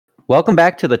Welcome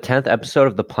back to the 10th episode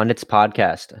of the Pundits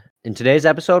Podcast. In today's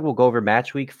episode, we'll go over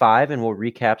match week 5 and we'll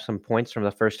recap some points from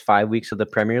the first 5 weeks of the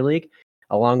Premier League,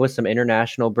 along with some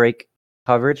international break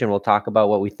coverage, and we'll talk about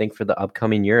what we think for the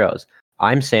upcoming Euros.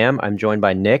 I'm Sam. I'm joined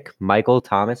by Nick, Michael,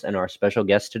 Thomas, and our special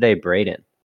guest today, Braden.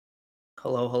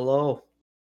 Hello.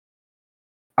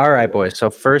 All right, boys. So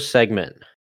first segment,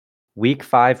 week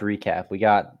 5 recap. We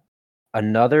got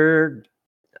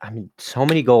so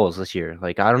many goals this year.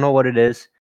 I don't know what it is.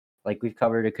 Like we've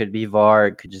covered, it could be VAR,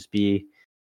 it could just be,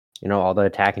 all the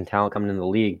attacking talent coming in the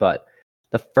league. But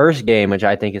the first game, which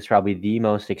I think is probably the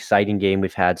most exciting game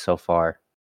we've had so far,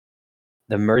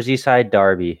 the Merseyside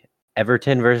derby,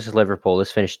 Everton versus Liverpool.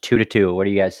 This finished 2-2. What are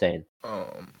you guys saying? I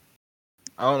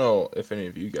don't know if any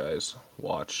of you guys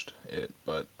watched it,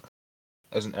 but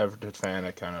as an Everton fan,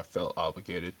 I kind of felt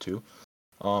obligated to.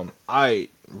 I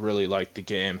really liked the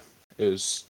game. It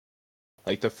was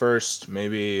like the first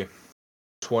maybe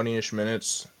 20-ish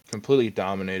minutes completely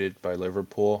dominated by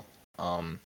Liverpool.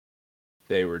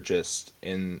 They were just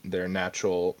in their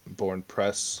natural born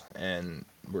press and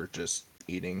were just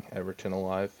eating Everton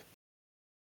alive.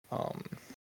 I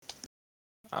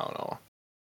don't know.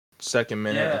 Second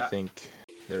minute, I think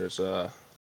there's a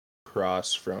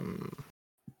cross from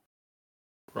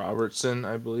Robertson,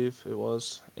 I believe it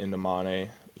was, into Mane,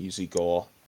 easy goal.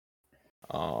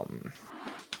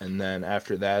 And then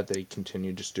after that, they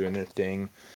continued just doing their thing.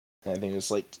 And I think it was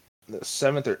like the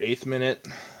 7th or 8th minute.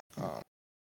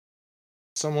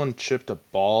 Someone chipped a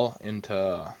ball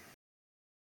into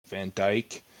Van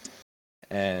Dijk,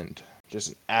 and just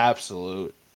an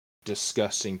absolute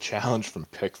disgusting challenge from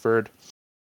Pickford.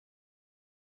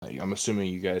 I'm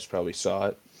assuming you guys probably saw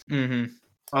it. Mm-hmm.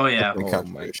 Oh yeah.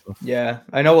 Yeah,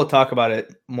 I know we'll talk about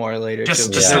it more later.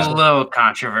 Just a little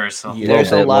controversial. Yeah,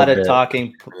 there's a lot of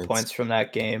talking points from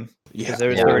that game. Yeah, there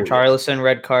was the Richarlison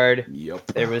red card. Yep.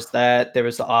 There was that. There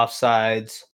was the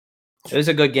offsides. It was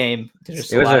a good game.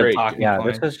 This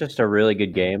was just a really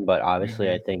good game, but obviously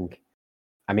I think,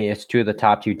 it's two of the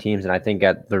top 2 teams, and I think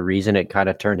that the reason it kind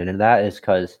of turned into that is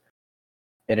because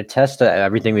it attests to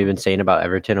everything we've been saying about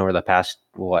Everton over the past,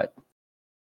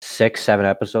 6-7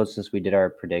 episodes since we did our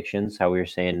predictions, how we were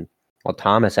saying,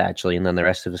 Thomas actually, and then the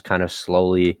rest of us kind of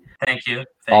slowly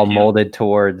molded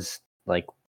towards,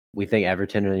 we think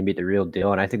Everton are going to be the real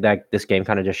deal. And I think that this game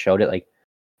kind of just showed it.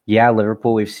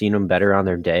 Liverpool, we've seen them better on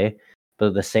their day, but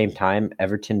at the same time,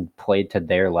 Everton played to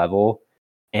their level,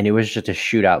 and it was just a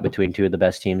shootout between two of the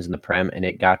best teams in the Prem, and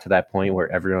it got to that point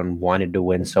where everyone wanted to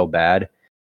win so bad.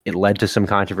 It led to some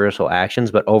controversial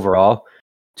actions, but overall,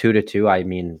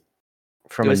 2-2,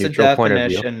 from a neutral point of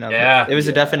view. It was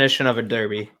a definition of a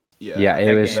derby. Yeah,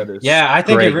 it was. Yeah, I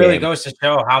think it really goes to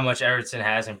show how much Everton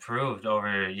has improved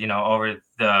over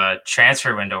the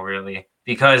transfer window, really,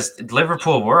 because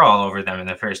Liverpool were all over them in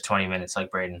the first 20 minutes,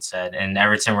 like Braden said, and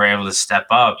Everton were able to step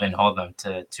up and hold them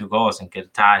to 2 goals and get a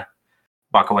tie,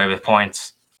 walk away with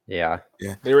points. Yeah.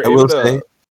 They were able to.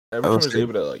 Everton was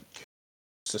able to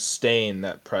sustain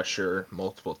that pressure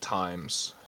multiple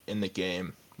times in the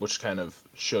game, which kind of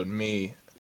showed me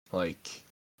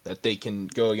that they can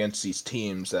go against these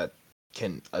teams that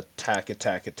can attack,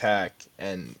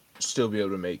 and still be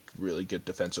able to make really good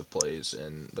defensive plays,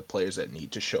 and the players that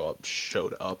need to show up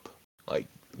showed up.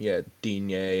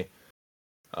 Digne,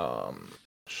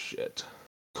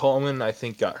 Coleman, I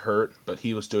think, got hurt, but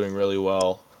he was doing really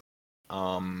well.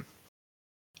 And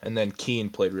then Keane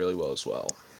played really well as well,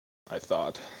 I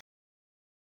thought.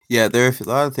 Yeah, there are a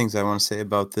lot of things I want to say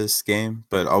about this game,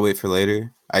 but I'll wait for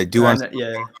later. I do want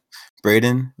to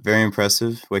Braden, very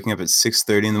impressive, waking up at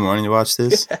 6:30 in the morning to watch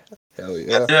this. Hell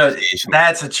yeah. Dude,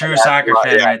 that's a true soccer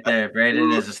fan right there.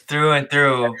 Braden is through and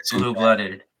through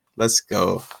blue-blooded. Let's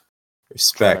go.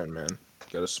 Respect. Right, man.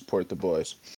 Gotta support the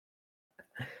boys.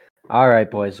 All right,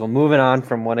 boys. Well, moving on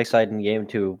from one exciting game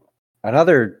to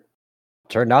another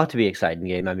turned out to be exciting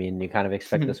game. You kind of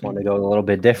expect this one to go a little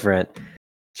bit different.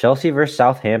 Chelsea versus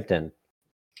Southampton,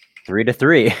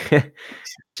 3-3.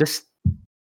 Just,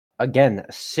 again,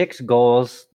 6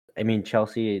 goals.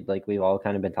 Chelsea, like we've all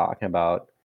kind of been talking about,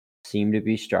 seem to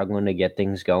be struggling to get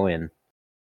things going.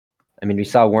 We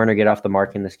saw Werner get off the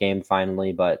mark in this game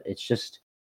finally, but it's just,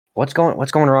 what's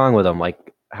going wrong with them?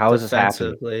 How is this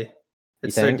happening?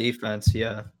 It's their defense,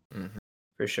 yeah,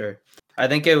 for sure. I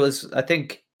can't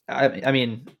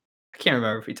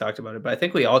remember if we talked about it, but I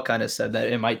think we all kind of said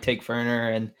that it might take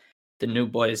Werner and the new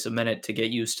boys a minute to get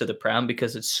used to the Prem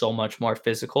because it's so much more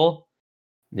physical.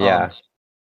 Yeah.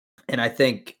 And I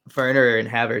think Werner and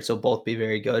Havertz will both be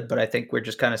very good, but I think we're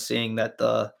just kind of seeing that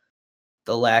the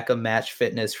lack of match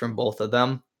fitness from both of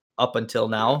them up until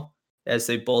now as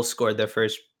they both scored their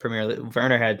first Premier League.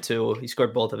 Werner had 2. He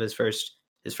scored both of his first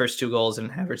 2 goals, and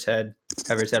Havertz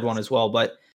had 1 as well.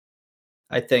 But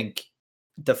I think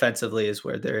defensively is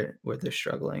where they're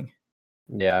struggling.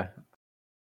 Yeah.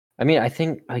 I mean, I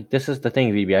think like this is the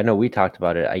thing, VB. I know we talked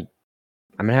about it. I'm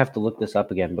gonna have to look this up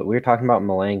again, but we were talking about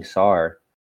Malang Sarr.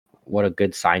 What a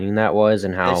good signing that was,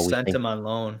 and how they sent him on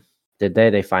loan. Did they?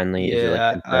 They finally?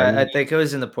 Yeah, I think it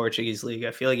was in the Portuguese league.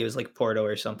 I feel like it was like Porto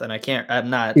or something. I'm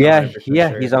not. Yeah,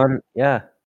 sure. He's on. Yeah,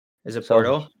 is it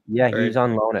Porto? Yeah, he's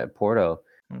on loan at Porto.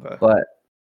 Okay.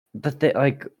 But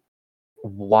like,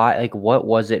 why? Like, what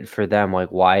was it for them? Like,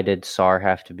 why did Sarr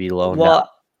have to be loaned out?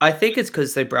 I think it's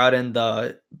because they brought in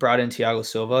Thiago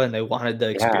Silva and they wanted the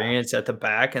experience at the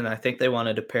back, and I think they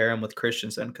wanted to pair him with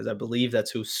Christensen because I believe that's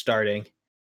who's starting,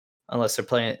 unless they're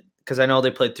playing. Because I know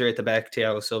they played 3 at the back,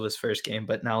 Thiago Silva's first game,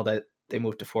 but now that they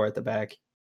moved to 4 at the back,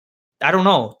 I don't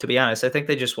know, to be honest. I think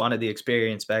they just wanted the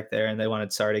experience back there, and they wanted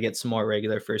Sarr to get some more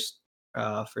regular first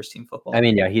team football. I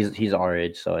mean, yeah, he's our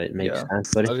age, so it makes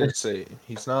sense. But I was gonna say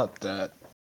he's not that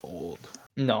old.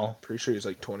 No, pretty sure he's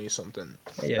like 20 something.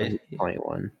 Yeah,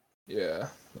 21. Yeah,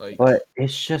 like. But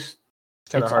it's just.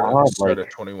 It's kind of hard to start a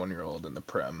 21-year-old in the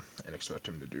Prem and expect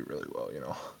him to do really well, you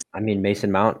know. I mean, Mason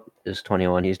Mount is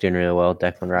 21. He's doing really well.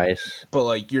 Declan Rice. But,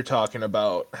 like, you're talking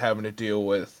about having to deal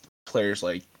with players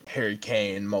like Harry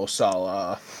Kane, Mo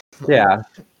Salah. Yeah,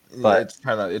 but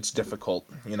it's difficult,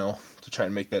 you know, to try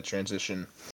and make that transition.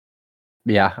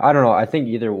 Yeah, I don't know. I think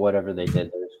whatever they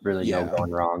did, there's really no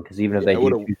going wrong. Because even if they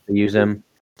do choose to use him,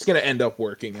 it's going to end up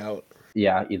working out.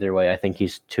 Yeah, either way, I think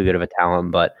he's too good of a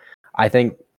talent. But I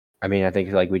think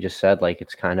like we just said, like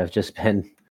it's kind of just been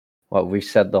what we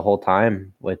said the whole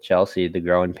time with Chelsea, the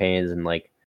growing pains, and like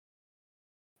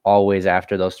always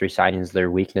after those 3 signings,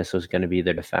 their weakness was going to be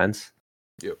their defense.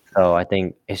 Yep. So I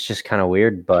think it's just kind of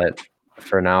weird, but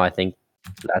for now, I think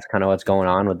that's kind of what's going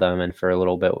on with them, and for a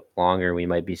little bit longer, we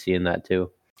might be seeing that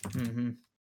too. Mm-hmm.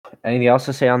 Anything else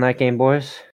to say on that game,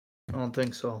 boys? I don't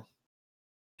think so.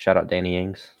 Shout out Danny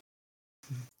Ings.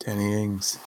 Danny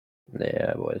Ings.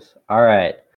 Yeah, boys. All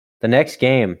right. The next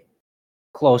game,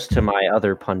 close to my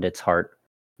other pundit's heart,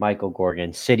 Michael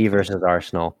Gorgon, City versus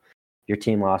Arsenal. Your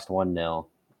team lost 1-0.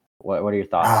 What are your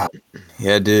thoughts?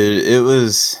 Yeah, dude, it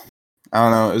was, I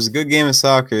don't know, it was a good game of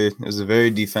soccer. It was a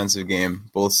very defensive game,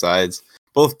 both sides.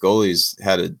 Both goalies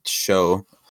had a show.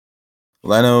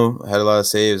 Leno had a lot of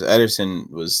saves. Ederson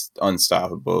was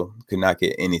unstoppable. Could not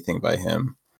get anything by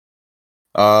him.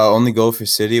 Only goal for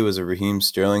City was a Raheem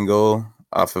Sterling goal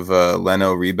off of a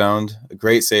Leno rebound. A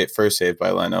great first save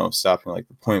by Leno, stopping like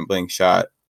the point-blank shot.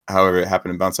 However, it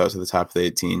happened to bounce out to the top of the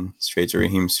 18, straight to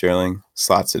Raheem Sterling.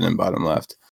 Slots it in bottom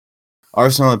left.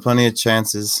 Arsenal had plenty of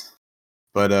chances,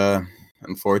 but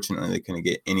unfortunately they couldn't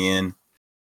get any in.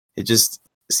 It just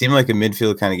seemed like a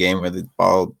midfield kind of game where the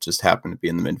ball just happened to be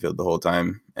in the midfield the whole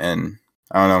time. And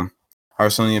I don't know,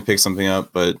 Arsenal need to pick something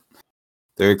up, but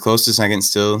they're close to second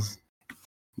still.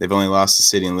 They've only lost to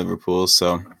City and Liverpool,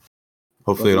 so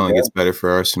hopefully it only gets better for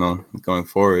Arsenal going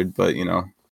forward. But, you know,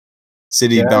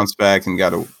 City bounced back and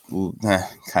got a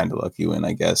kind of lucky win,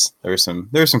 I guess. There were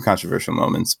some controversial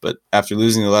moments, but after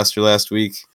losing to Leicester last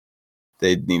week,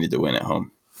 they needed to win at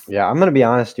home. Yeah, I'm going to be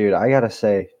honest, dude. I got to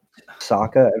say,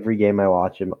 Saka, every game I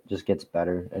watch him, just gets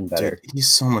better and better. Dude, he's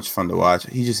so much fun to watch.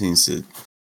 He just needs to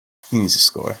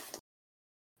score.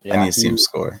 Yeah, I need to see him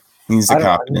score. He needs the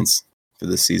confidence for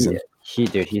this season.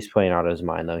 He's playing out of his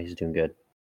mind, though. He's doing good.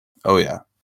 Oh, yeah.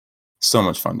 So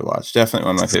much fun to watch. Definitely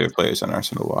one of my favorite players on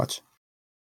Arsenal to watch.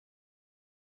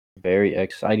 Very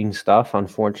exciting stuff.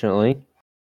 Unfortunately,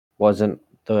 wasn't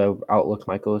the outlook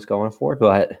Michael was going for,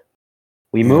 but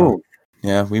we move.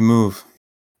 Yeah, we move.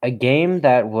 A game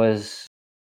that was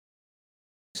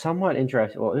somewhat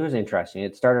interesting. Well, it was interesting.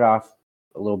 It started off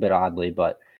a little bit oddly,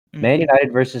 but Man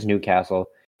United versus Newcastle.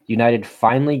 United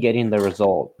finally getting the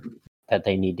result that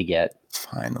they need to get.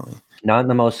 Finally. Not in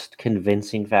the most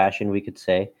convincing fashion, we could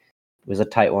say. It was a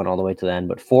tight one all the way to the end,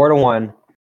 but 4-1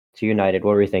 to United.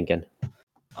 What were we thinking?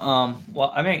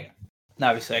 Well, I mean,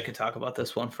 obviously I could talk about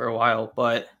this one for a while,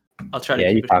 but I'll try to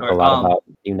keep it short. Yeah, you talk a lot about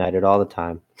United all the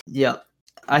time. Yeah.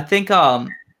 I think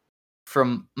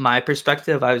from my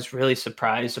perspective, I was really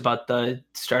surprised about the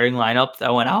starting lineup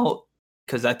that went out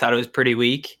because I thought it was pretty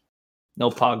weak. No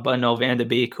Pogba, no Van de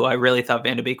Beek, who I really thought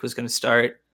Van de Beek was going to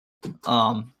start.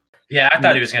 Yeah, I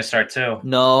thought he was going to start too.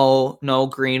 No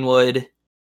Greenwood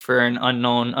for an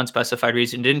unknown, unspecified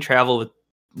reason. Didn't travel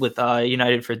with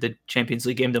United for the Champions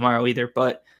League game tomorrow either.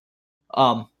 But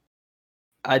I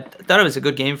thought it was a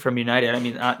good game from United. I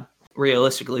mean,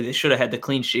 realistically, they should have had the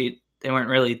clean sheet. They weren't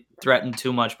really threatened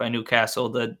too much by Newcastle.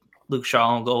 The Luke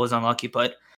Shaw goal was unlucky,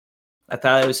 but I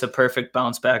thought it was the perfect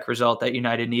bounce back result that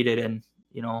United needed. And,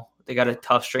 they got a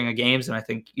tough string of games. And I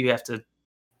think you have to,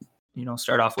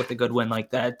 start off with a good win like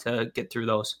that to get through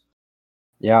those.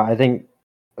 Yeah, I think,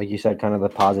 like you said, kind of the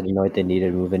positive note they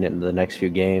needed moving into the next few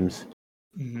games.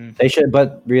 Mm-hmm. They should,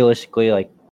 but realistically,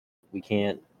 like, we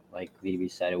can't, like Vivi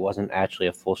said, it wasn't actually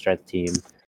a full strength team.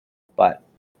 But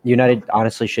United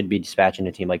honestly should be dispatching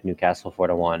a team like Newcastle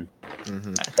 4-1.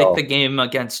 Mm-hmm. I think the game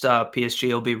against PSG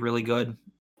will be really good.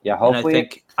 Yeah, hopefully.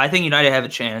 And I think United have a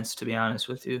chance, to be honest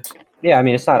with you. Yeah, I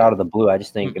mean, it's not out of the blue. I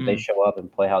just think if they show up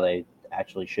and play how they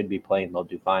actually should be playing, they'll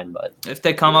do fine. But if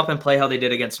they come up and play how they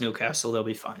did against Newcastle, they'll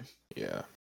be fine. Yeah,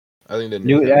 I think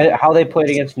how they played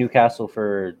against Newcastle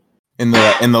for in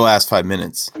the last 5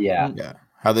 minutes. Yeah.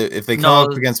 If they come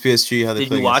up against PSG, how they did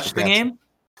play you watch against the game?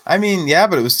 I mean, yeah,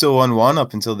 but it was still 1-1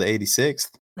 up until the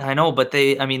 86th. I know, but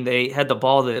they had the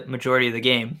ball the majority of the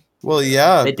game. Well,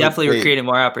 yeah. They definitely were creating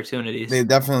more opportunities. They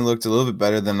definitely looked a little bit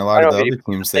better than a lot of the other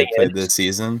teams they played this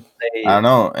season. I don't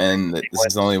know, and this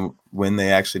is the only win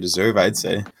they actually deserve, I'd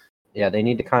say. Yeah, they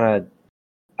need to kind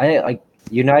of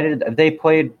United, if they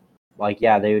played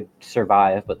they would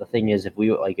survive, but the thing is if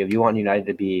you want United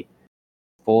to be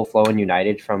full flowing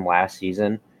United from last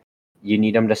season, you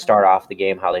need them to start off the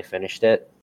game how they finished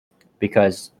it,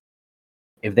 because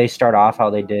if they start off how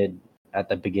they did at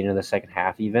the beginning of the second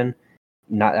half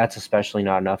that's especially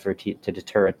not enough to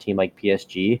deter a team like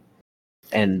PSG.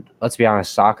 And let's be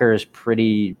honest, soccer is a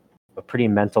pretty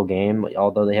mental game,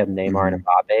 although they have Neymar and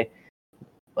Mbappe.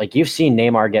 Like, you've seen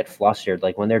Neymar get flustered.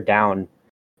 Like, when they're down,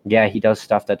 yeah, he does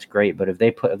stuff that's great, but if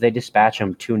they dispatch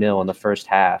him 2-0 in the first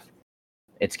half,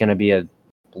 it's going to be a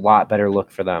lot better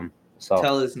look for them. So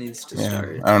Tellez needs to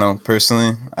start. I don't know.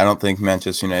 Personally, I don't think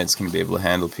Manchester United's going to be able to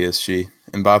handle PSG.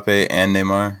 Mbappe and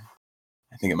Neymar,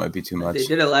 I think it might be too much. They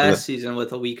did it last season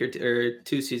with a week or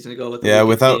 2 seasons ago.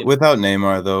 Without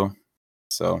Neymar, though.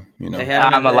 So,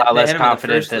 I'm a lot less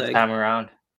confident this time around.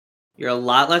 You're a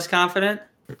lot less confident?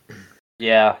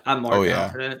 Yeah. I'm more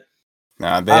confident.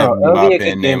 Nah, they have Mbappe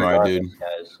and Neymar, dude.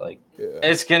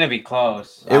 It's going to be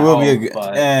close. It will be a good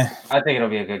I think it'll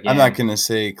be a good game. I'm not going to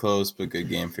say close, but good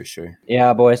game for sure.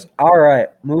 Yeah, boys. All right.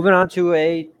 Moving on to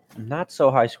a not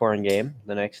so high scoring game,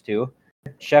 the next two.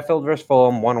 Sheffield versus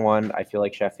Fulham, 1-1. I feel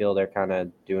like Sheffield are kind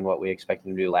of doing what we expected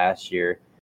them to do last year.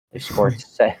 They scored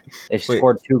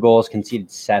 2 goals, conceded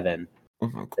 7.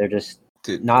 They're just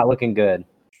not looking good.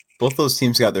 Both those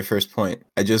teams got their first point.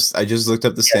 I just looked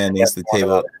up the standings, the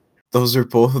table. Those are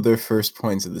both of their first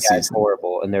points of the season. It's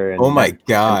horrible, and they're in. Oh my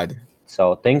god!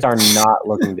 So things are not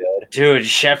looking good, dude.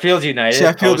 Sheffield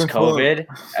United post-COVID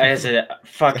is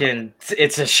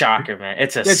it's a shocker, man.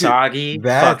 It's a soggy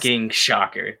fucking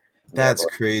shocker. That's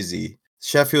crazy.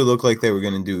 Sheffield looked like they were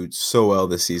going to do so well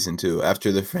this season too,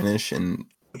 after the finish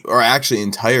or actually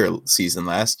entire season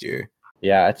last year.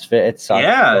 Yeah, it sucks.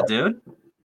 Yeah, dude.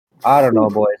 I don't know,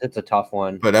 boys. It's a tough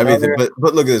one. But everything.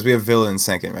 But look at this. We have Villa in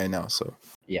second right now. So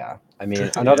yeah, I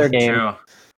mean another game.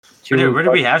 Where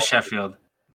do we have Sheffield?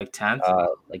 Like 10th?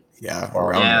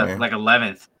 Around there. Like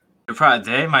 11th.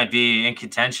 They might be in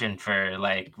contention for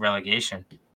like relegation.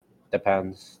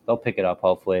 Depends. They'll pick it up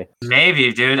hopefully.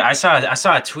 Maybe, dude. I saw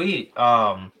a tweet.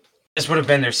 This would have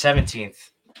been their 17th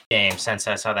game since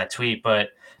I saw that tweet. But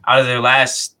out of their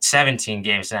last 17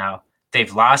 games now,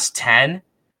 they've lost 10,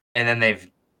 and then they've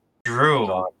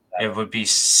drew. It would be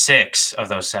 6 of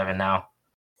those 7 now.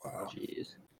 Wow.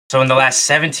 Jeez. So in the last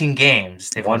 17 games,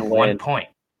 they've won 1 point.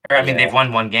 They've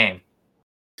won 1 game.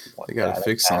 They gotta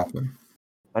fix something.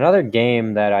 Another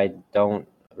game that I don't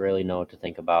really know what to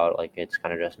think about. Like, it's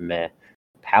kind of just meh.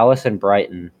 Palace and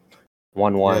Brighton,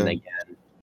 1-1 again.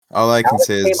 All I can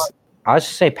say is, I was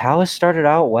just say Palace started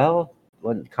out well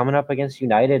when coming up against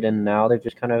United, and now they've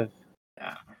just kind of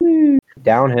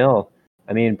downhill.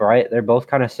 I mean, they're both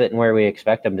kind of sitting where we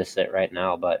expect them to sit right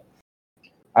now, but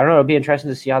I don't know. It'll be interesting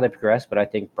to see how they progress, but I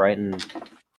think Brighton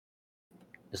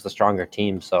is the stronger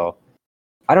team, so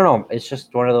I don't know. It's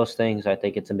just one of those things. I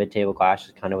think it's a mid-table clash.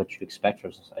 It's kind of what you'd expect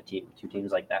from a team, 2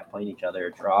 teams like that playing each other, or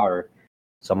draw, or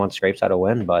someone scrapes out a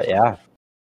win. But yeah,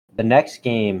 the next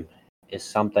game is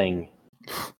something.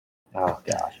 Oh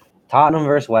gosh, Tottenham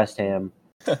versus West Ham,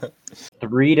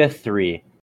 3-3.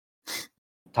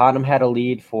 Tottenham had a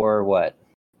lead for what,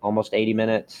 almost 80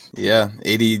 minutes? Yeah,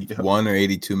 81 or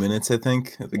 82 minutes, I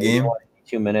think, of the game.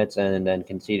 2 minutes, and then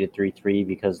conceded 3-3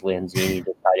 because Lanzini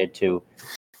decided to.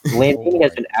 Lanzini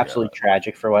has been absolutely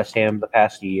tragic for West Ham the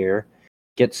past year.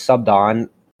 Gets subbed on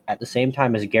at the same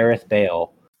time as Gareth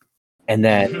Bale, and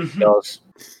then goes,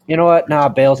 you know what? Nah,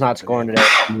 Bale's not scoring today.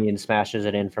 And smashes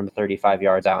it in from 35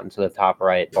 yards out into the top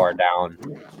right, bar down.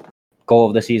 goal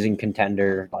of the season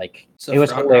contender. Like It's a it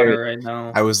was front runner hilarious. right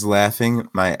now. I was laughing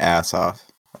my ass off.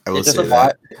 I will It's just say a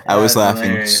lot. that. I was That's laughing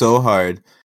hilarious. so hard,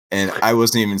 and I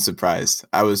wasn't even surprised.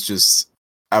 I was just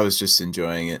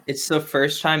enjoying it. It's the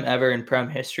first time ever in Prem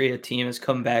history a team has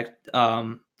come back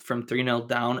from 3-0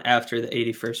 down after the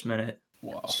 81st minute.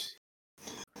 Wow.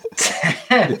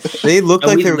 They looked And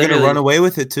like we they were going to literally- run away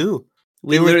with it too.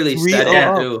 We They were literally said 3-0 it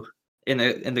up. too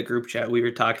in the group chat. We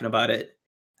were talking about it.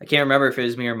 I can't remember if it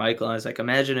was me or Michael. And I was like,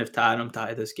 imagine if Tottenham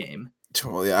tied this game.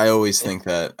 Totally. I always think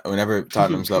that whenever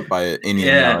Tottenham's up by an inning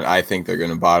Yeah. down, I think they're going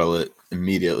to bottle it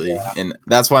immediately, and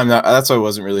that's why That's why I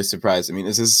wasn't really surprised. I mean,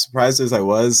 as surprised as I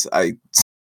was,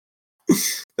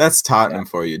 that's Tottenham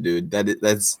for you, dude.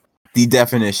 That's the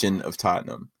definition of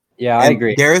Tottenham. Yeah, I And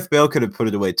agree. Gareth Bale could have put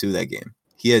it away too that game.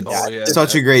 He had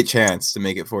such a great chance to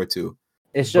make it 4-2.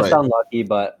 It's just But- unlucky,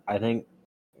 but I think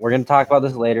we're going to talk about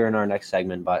this later in our next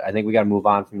segment, but I think we got to move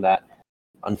on from that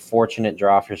unfortunate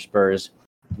draw for Spurs.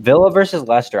 Villa versus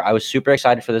Leicester. I was super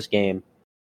excited for this game.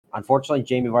 Unfortunately,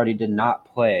 Jamie Vardy did not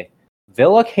play.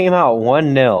 Villa came out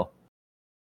 1-0.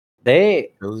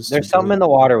 There's something in the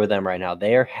water with them right now.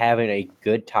 They are having a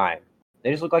good time.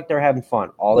 They just look like they're having fun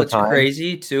all What's the time.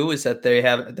 crazy too is that they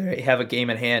have a game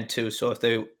in hand too. So if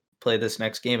they play this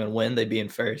next game and win, they'd be in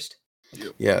first.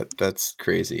 Yeah, that's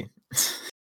crazy.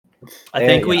 I Yeah,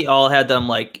 think yeah. we all had them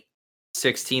like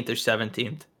 16th or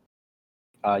 17th.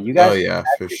 You guys Oh yeah,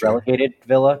 for sure. relegated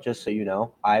Villa, just so you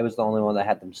know. I was the only one that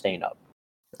had them staying up.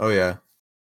 Oh yeah,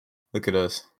 look at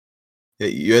us. Yeah,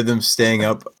 you had them staying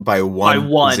up by one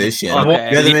position. Okay.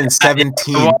 You had them in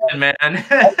 17. One, man.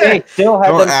 They still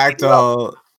have Don't them act staying up.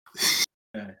 all.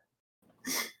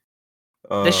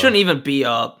 They shouldn't even be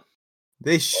up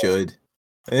They should.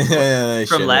 They from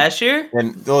shouldn't. last year.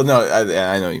 And well, no,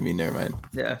 I know what you mean. Never mind.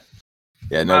 Yeah.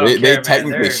 Yeah, I no, don't they care, man.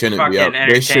 technically They're shouldn't be up. fucking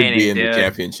They should be entertaining, in the dude.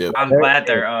 championship. I'm glad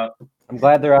they're up. I'm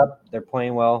glad they're up. They're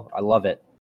playing well. I love it.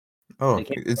 Oh, they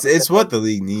can't- it's what the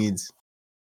league needs.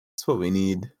 It's what we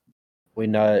need. We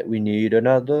need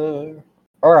another.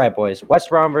 All right, boys. West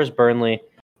Brom versus Burnley.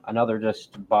 Another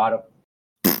just bottom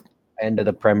end of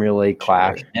the Premier League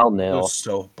clash. It 0-0. was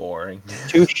so boring.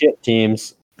 Two shit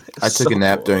teams. I took a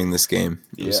nap during this game.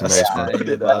 It was a Yes, nice I one. did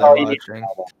That's that. all you need. watching.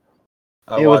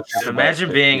 I It was- watched it for about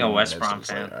Imagine being a 15 West minutes,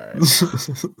 Brom and I was like,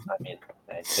 all right. I mean,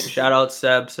 I couldn't- Shout out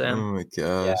Seb, Oh Sam. my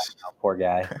gosh. poor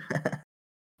guy.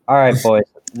 All right, boys.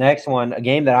 Next one, a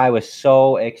game that I was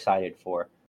so excited for.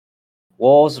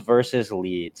 Wolves versus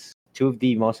Leeds. Two of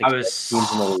the most I exciting was-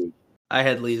 teams in the league. I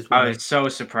had Leeds. I winning. was so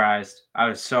surprised.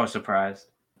 That's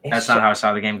It's not how I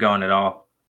saw the game going at all.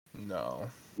 No.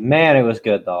 Man, it was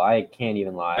good though. I can't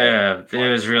even lie. Yeah,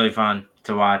 it was really fun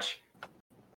to watch.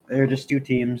 They're just two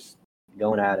teams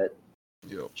going at it,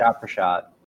 Yep. shot for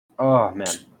shot. Oh man,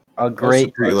 a I was great,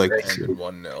 surprised like- it ended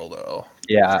 1-0 though.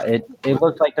 yeah. It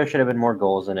looked like there should have been more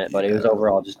goals in it, but it was Yeah.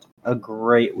 overall just a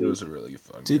great It week. was a really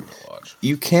fun Dude, game to watch.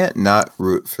 You can't not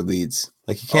root for Leeds.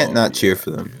 Like you can't Oh, not cheer yeah,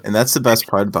 for them, yeah. and that's the best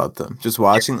part about them. Just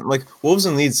watching, like Wolves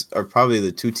and Leeds are probably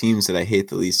the two teams that I hate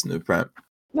the least in the Prem.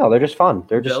 No, they're just fun.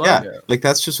 They're just Villa? Yeah, like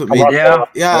that's just what I made. love Yeah.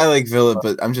 Yeah, I like Villa,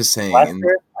 but I'm just saying. and-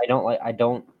 Leicester. I don't like.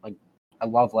 I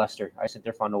love Leicester. I think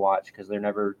they're fun to watch because they're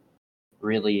never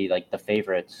really like the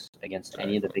favorites against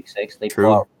any of the big six. They True.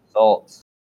 pull out results.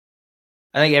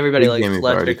 I think everybody Big likes Jamie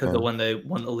Leicester Vardy because fan. of when they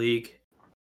won the league.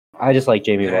 I just like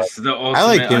Jamie Vardy. It's the I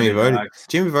like ultimate Jamie Vardy. underdogs.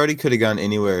 Jamie Vardy could have gone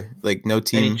anywhere. Like no And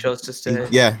team. he chose to stay.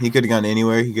 Yeah, he could have gone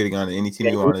anywhere. He could have gone to any team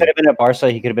he He could wanted. have been at Barca.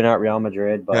 He could have been at Real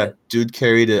Madrid. Yeah, But dude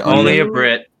carried it. Only on a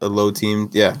Brit. a low team.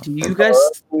 Yeah. Do you And guys?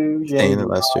 staying at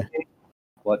Leicester.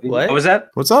 What? What? What was that?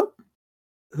 What's up?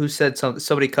 Who said something?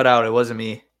 Somebody cut out. It wasn't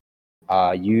me.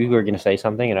 You were gonna say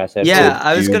something, and I said, Yeah, So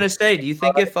I was you- gonna say. Do you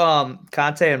think if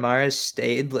Conte and Mahrez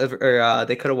stayed, or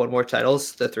they could have won more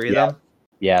titles, the three Yeah. of them?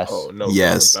 yes. Oh no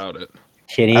Yes. doubt about it.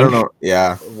 Kidding. I don't know.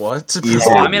 Yeah. What? Easily.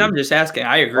 Oh, I mean, I'm just asking.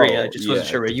 I agree. I Oh, just wasn't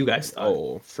yeah. sure what you guys thought,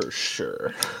 Oh, for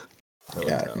sure. No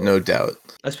Yeah. doubt. No doubt.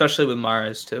 especially with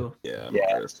Mahrez too. Yeah.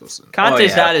 Yeah. Mahrez was-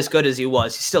 Conte's yeah. not as good as he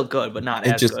was. He's still good, but not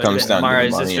It as just good. comes And down to the Mahrez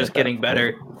is money just at that getting point.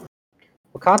 better.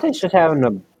 Well, Conte's just having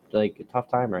a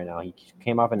tough time right now. He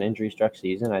came off an injury-struck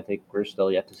season. I think we're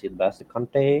still yet to see the best of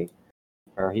Conte,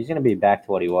 or he's gonna be back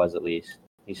to what he was at least.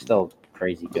 He's still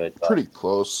crazy good. But, Pretty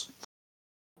close.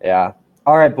 yeah.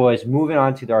 All right, boys. Moving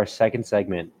on to our second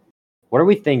segment. What are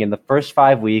we thinking? The first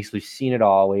 5 weeks, we've seen it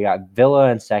all. We got Villa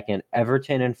in second,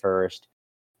 Everton in first.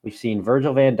 We've seen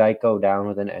Virgil van Dijk go down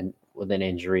with an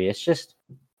injury. It's just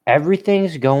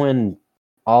everything's going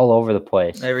all over the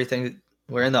place. Everything.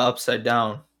 We're in the upside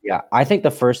down. Yeah, I think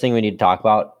the first thing we need to talk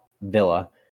about, Villa.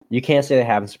 You can't say they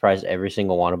haven't surprised every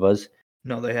single one of us.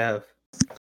 No, they have.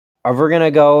 If we're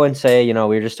gonna go and say, we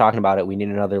were just talking about it, we need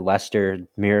another Leicester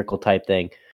miracle type thing.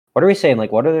 What are we saying?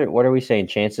 Like, what are we saying?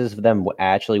 Chances of them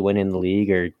actually winning the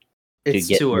league, or It's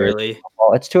too early.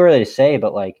 Well, it's too early to say,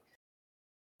 but like,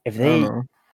 if I don't they, know.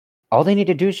 all they need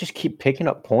to do is just keep picking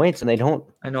up points, and they don't.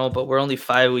 I know, but we're only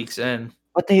 5 weeks in.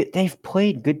 But they've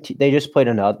played good. They just played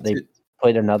another. They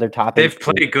played another top. They've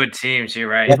played good teams. You're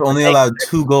right. They've only allowed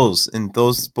 2 goals, and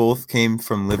those both came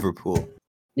from Liverpool.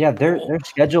 Yeah, their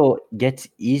schedule gets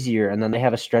easier, and then they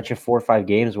have a stretch of 4 or 5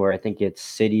 games where I think it's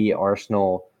City,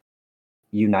 Arsenal,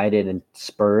 United, and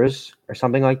Spurs or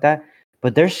something like that.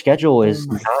 But their schedule is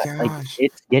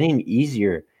it's getting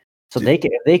easier. So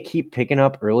if they keep picking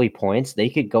up early points, they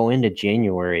could go into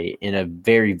January in a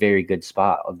very, very good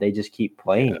spot if they just keep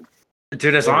playing.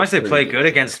 Dude, as long as they play good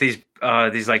against these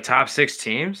like top 6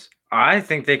 teams, I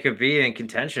think they could be in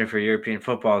contention for European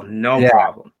football. No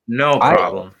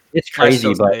problem. It's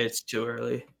crazy, but it's too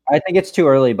early. I think it's too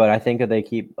early, but I think if they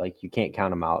keep you can't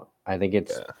count them out. I think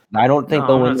it's. I don't think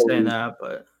they'll win. I'm not saying that,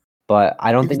 but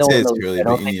I don't think they'll win. I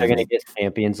don't think they're going to get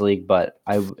Champions League, but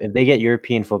if they get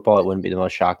European football, it wouldn't be the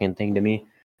most shocking thing to me.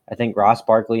 I think Ross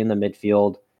Barkley in the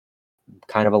midfield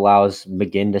kind of allows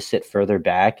McGinn to sit further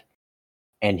back,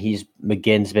 and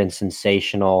McGinn's been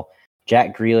sensational.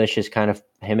 Jack Grealish is kind of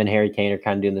him and Harry Kane are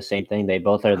kind of doing the same thing. They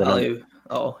both are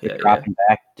dropping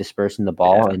back, dispersing the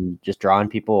ball, and just drawing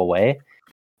people away.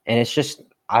 And it's just,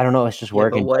 I don't know, it's just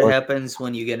working. But what happens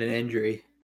when you get an injury?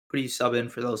 Who do you sub in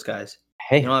for those guys?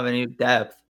 Hey, you don't have any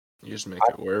depth. You just make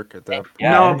it work at that point.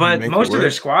 No, but most of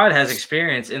their squad has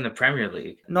experience in the Premier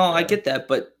League. No, I get that,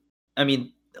 but I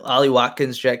mean, Ollie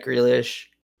Watkins, Jack Grealish,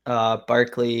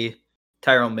 Barkley,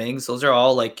 Tyrone Mings, those are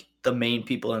all like the main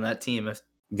people in that team. If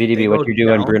VDB, what you do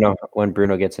when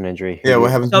Bruno gets an injury? Yeah,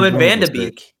 what happens? Sub in Van de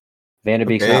Beek. Van de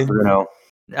Beek's not Bruno.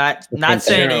 Not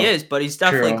saying he is, but he's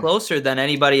definitely closer than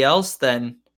anybody else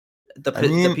than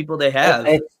the people they have.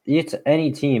 It's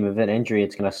any team. If an injury,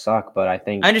 it's going to suck, but I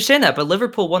think... I understand that, but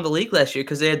Liverpool won the league last year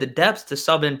because they had the depth to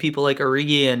sub in people like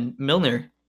Origi and Milner.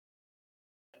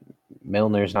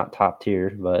 Milner's not top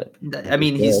tier, but... I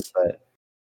mean, he's...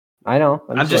 I know.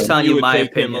 I'm just telling you my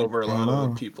opinion. Over a lot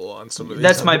of people on some of these.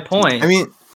 That's my point. I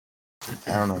mean,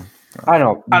 I don't know. I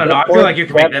don't know. I feel like you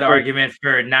can make that argument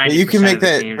for 90% you can make of the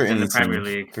that teams for in the any Premier team,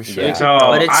 League. for sure. Yeah. So,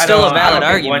 but it's still a valid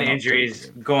argument. One injury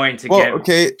is going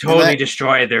to totally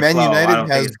destroy their Man flow.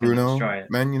 United has Bruno.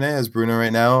 Man United has Bruno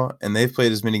right now, and they've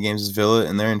played as many games as Villa,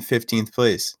 and they're in 15th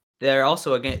place. They're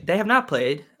also they have not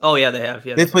played. Oh yeah, they have.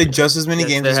 Yeah, they've played just as many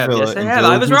games as Villa. Yes, they have.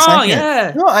 I was wrong. Second.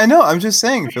 Yeah. No, I know. I'm just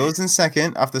saying, Villa's in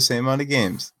second off the same amount of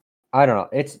games. I don't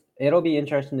know. It'll be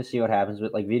interesting to see what happens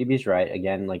with VDB's right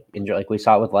again. Like we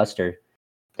saw it with Leicester.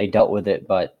 They dealt with it,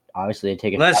 but obviously they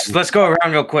take it. Let's go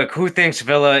around real quick. Who thinks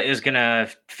Villa is gonna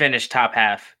finish top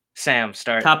half? Sam,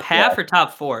 start. Top half or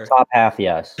top 4? Top half,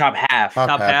 yes. Top half.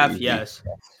 Top half, yes.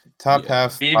 Top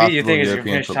half. BB, you think is gonna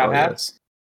finish top half? Yes.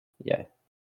 Yeah.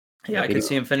 Yeah, I could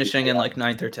see him finishing in like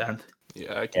 9th or 10th.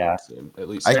 Yeah, I can see him at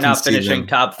least. They're not finishing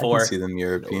top 4. I can see them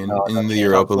European in the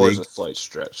Europa League. A slight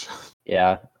stretch.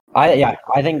 Yeah. I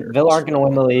think Villa aren't going to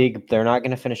win the league. They're not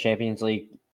going to finish Champions League.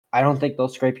 I don't think they'll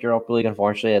scrape Europa League,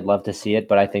 unfortunately. I'd love to see it,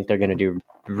 but I think they're going to do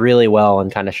really well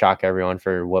and kind of shock everyone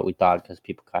for what we thought because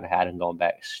people kind of had them going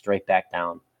straight back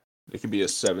down. It could be a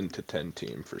 7 to 10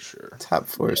 team for sure. Top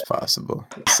 4 is possible.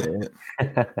 Say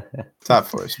it. Top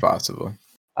 4 is possible.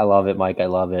 I love it, Mike. I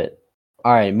love it.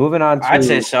 All right, moving on to... I'd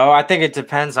say so. I think it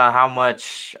depends on how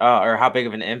much or how big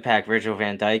of an impact Virgil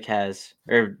van Dijk has,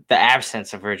 or the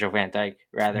absence of Virgil van Dijk,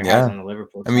 rather, has on the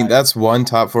Liverpool side. I mean, that's one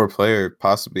top 4 player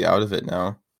possibly out of it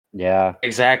now. Yeah.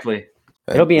 Exactly.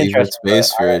 It'll be interesting.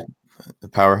 Space for a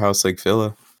powerhouse like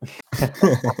Villa. All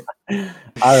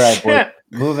right, boys.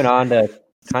 Moving on to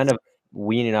kind of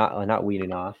staying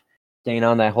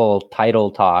on that whole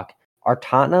title talk. Are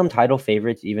Tottenham title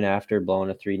favorites even after blowing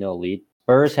a 3-0 lead?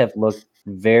 Spurs have looked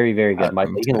very, very good. Mike,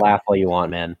 you can laugh all you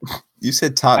want, man. You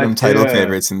said Tottenham title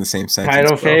favorites in the same sentence.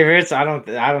 Title favorites? I don't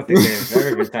think they've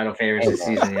ever been title favorites this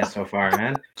season yet so far,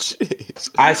 man.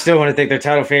 Jeez. I still want to think they're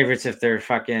title favorites if they're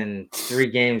fucking 3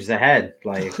 games ahead.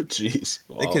 Like, jeez.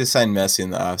 Wow. They could have signed Messi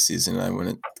in the offseason, and I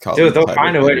wouldn't call them. Dude, they'll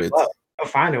find a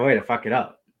way to fuck it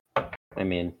up. I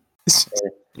mean,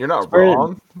 you're not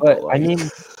wrong. But I mean,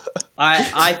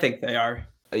 I think they are.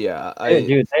 Yeah,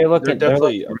 dude, they're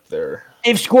definitely up there.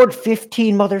 They've scored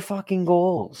 15 motherfucking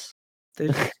goals.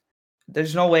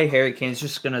 There's no way Harry Kane's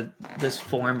just gonna. This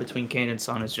form between Kane and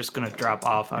Son is just gonna drop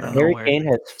off. I don't know. Harry Kane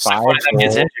has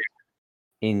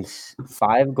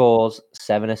 5 goals,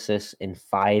 7 assists in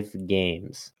 5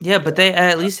 games. Yeah, but they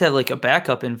at least have like a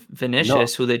backup in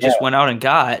Vinicius, who they just went out and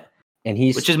got. And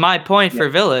which is my point for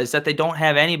Villa, is that they don't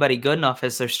have anybody good enough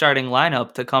as their starting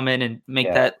lineup to come in and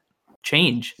make that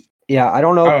change. Yeah, I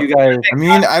don't know if you guys. I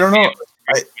mean, I don't know.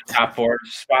 Top 4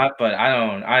 spot, but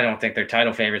I don't think they're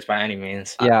title favorites by any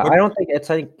means. Yeah, I don't think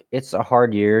it's a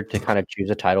hard year to kind of choose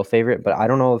a title favorite, but I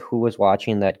don't know who was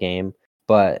watching that game,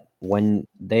 but when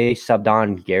they subbed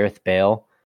on Gareth Bale,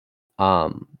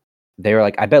 they were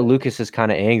like, I bet Lucas is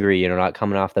kind of angry, not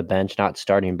coming off the bench, not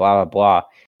starting, blah, blah, blah.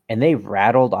 And they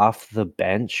rattled off the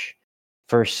bench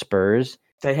for Spurs.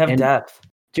 They have depth.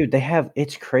 Dude,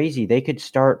 it's crazy. They could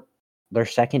start their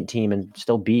second team and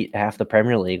still beat half the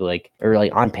Premier League,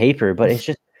 on paper, but it's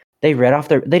just they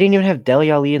didn't even have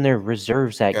Dele Alli in their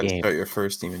reserves that game. Start your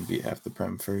first team and beat half the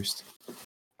Prem first.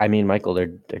 I mean, Michael, they're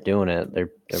doing it. They're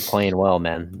playing well,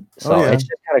 man. So it's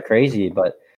just kind of crazy,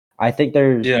 but I think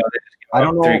there's I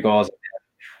don't know 3 goals.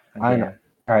 I know.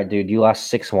 All right, dude, you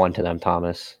lost 6-1 to them,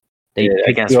 Thomas. They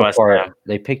picked you apart.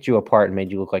 They picked you apart and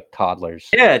made you look like toddlers.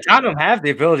 Yeah, Tottenham have the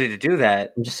ability to do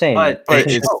that. I'm just saying, but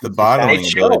it's the bottling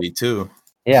ability too.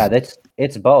 Yeah,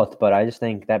 it's both, but I just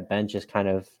think that bench is kind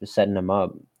of setting them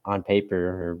up on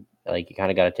paper, or you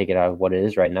kind of got to take it out of what it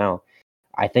is right now.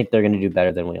 I think they're going to do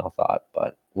better than we all thought,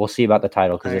 but we'll see about the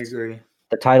title because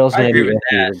the title's going to be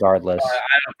iffy regardless.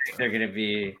 I don't think they're going to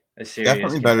be a serious.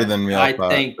 Definitely better than we all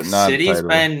thought. I think City's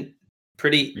been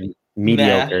pretty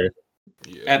mediocre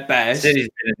at best. City's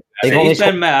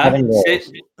been mad.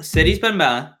 City's been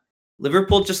mad.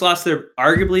 Liverpool just lost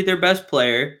arguably their best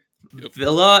player. Yep.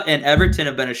 Villa and Everton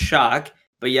have been a shock,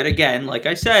 but yet again, like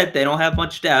I said, they don't have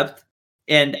much depth.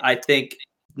 And I think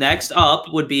next up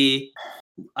would be,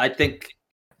 I think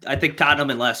Tottenham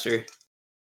and Leicester.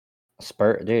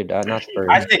 Spurs, dude, not Spurs.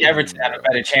 I think Everton have a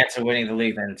better chance of winning the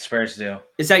league than Spurs do.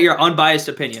 Is that your unbiased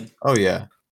opinion? Oh yeah.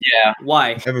 Yeah.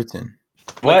 Why? Everton.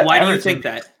 Why do you think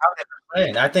that?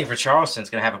 I think Richarlison's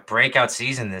going to have a breakout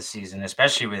season this season,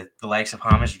 especially with the likes of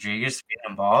James Rodriguez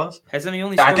beating balls. Hasn't he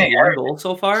only scored one goal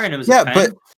so far? And it was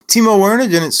but Timo Werner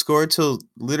didn't score till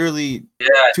literally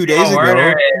 2 days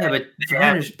ago. But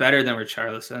Werner's better than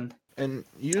Richarlison. And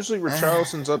usually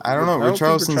Richarlison's up. I don't know.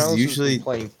 Richarlison's usually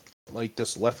playing like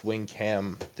this left wing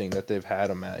cam thing that they've had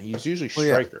him at. He's usually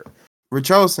striker.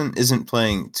 Richarlison isn't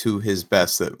playing to his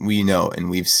best that we know and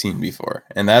we've seen before,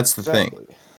 and that's the thing.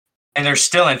 And they're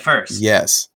still in first.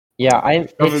 Yes. Yeah,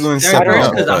 Calvert-Lewin's first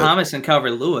because of James and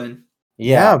Calvert-Lewin.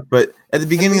 Yeah, but at the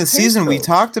beginning of the season, we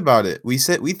talked about it. We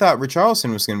said we thought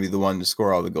Richarlison was going to be the one to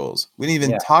score all the goals. We didn't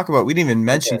even we didn't even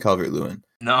mention Calvert-Lewin.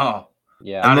 No.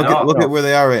 Yeah. And look at where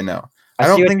they are right now. I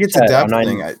don't think it's a depth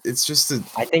thing. It's just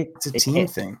I think it's a team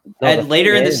thing. No, and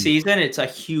later in the season, it's a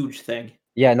huge thing.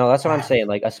 Yeah, no, that's what I'm saying.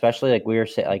 Especially we were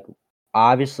saying,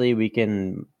 obviously we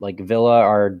can Villa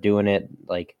are doing it.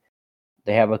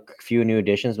 They have a few new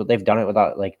additions, but they've done it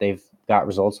without they've got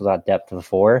results without depth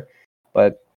before.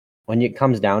 But when it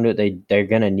comes down to it, they're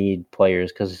gonna need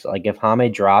players because if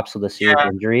James drops with a serious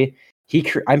injury,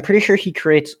 I'm pretty sure he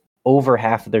creates over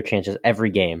half of their chances every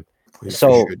game.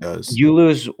 So you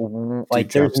lose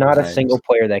there's not a single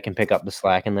player that can pick up the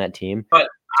slack in that team. But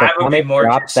so I would be more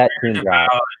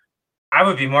I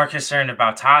would be more concerned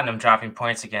about Tottenham dropping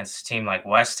points against a team like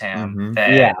West Ham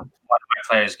than one of my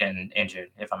players getting injured.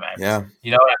 If I'm ever,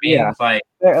 you know what I mean? Yeah.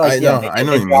 I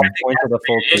know you mean.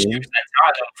 The issue is that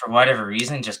Tottenham, for whatever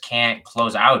reason, just can't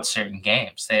close out certain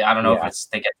games. I don't know if it's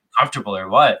they get comfortable or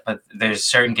what, but there's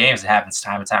certain games that happens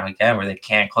time and time again where they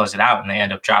can't close it out and they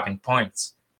end up dropping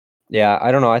points. Yeah,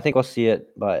 I don't know. I think we'll see it,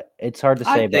 but it's hard to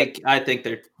say. I think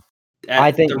they're.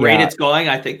 The rate it's going,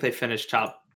 I think they finish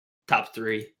top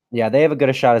 3. Yeah, they have as good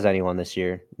a shot as anyone this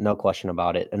year, no question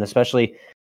about it. And especially,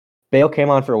 Bale came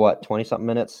on for 20-something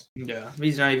minutes. Yeah,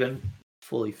 he's not even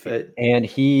fully fit. And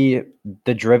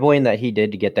the dribbling that he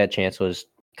did to get that chance was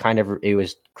it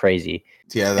was crazy.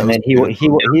 Yeah, and then he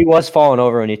was falling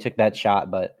over when he took that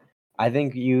shot, but I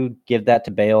think you give that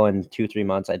to Bale in 2-3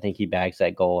 months. I think he bags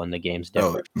that goal and the game's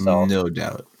different. No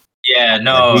doubt. Yeah,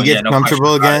 no. If he gets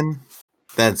comfortable again,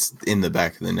 that's in the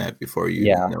back of the net before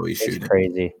you know he's shooting. It's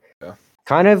crazy. Yeah.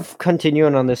 Kind of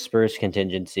continuing on this Spurs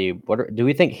contingency, do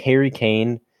we think Harry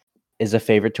Kane is a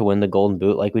favorite to win the Golden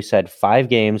Boot? Like we said, 5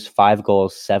 games, 5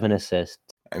 goals, 7 assists.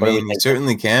 I mean, he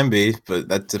certainly can be, but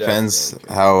that depends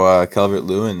how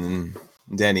Calvert-Lewin and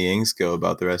Danny Ings go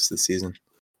about the rest of the season.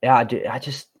 Yeah,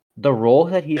 the role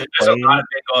that he's playing. There's a lot of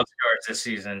big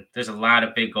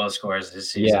goal scorers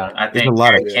this season. Yeah, I think there's a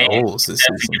lot of Kane goals this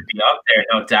season. Could be up there,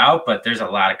 no doubt, but there's a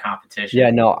lot of competition.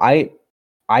 Yeah, no,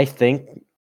 I think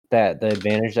that the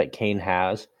advantage that Kane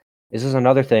has, this is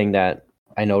another thing that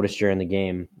I noticed during the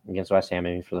game against West Ham,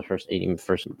 maybe for the first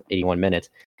 81 minutes.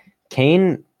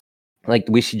 Kane,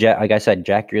 we see, like I said,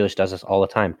 Jack Grealish does this all the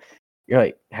time. you're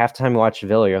like halftime you watch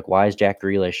Villa, you're like, why is Jack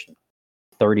Grealish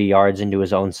 30 yards into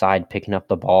his own side picking up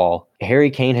the ball? Harry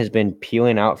Kane has been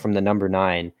peeling out from the number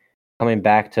 9, coming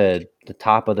back to the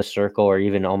top of the circle or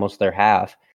even almost their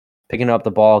half, picking up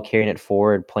the ball, carrying it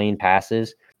forward, playing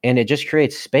passes. And it just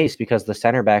creates space because the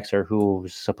center backs are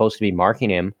who's supposed to be marking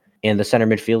him, and the center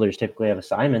midfielders typically have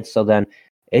assignments. So then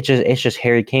it's just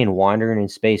Harry Kane wandering in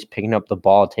space, picking up the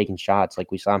ball, taking shots.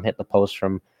 Like we saw him hit the post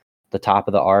from the top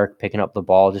of the arc, picking up the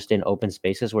ball just in open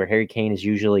spaces where Harry Kane is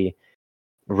usually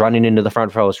running into the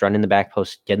front post, running the back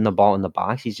post, getting the ball in the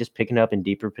box. He's just picking it up in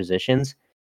deeper positions.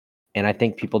 And I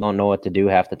think people don't know what to do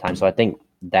half the time. So I think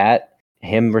that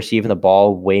him receiving the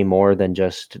ball way more than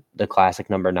just the classic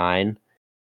number 9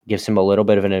 gives him a little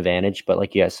bit of an advantage. But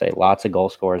like you guys say, lots of goal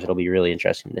scorers. It'll be really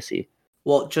interesting to see.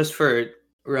 Well, just for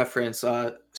reference,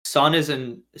 Son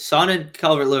and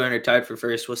Calvert-Lewin are tied for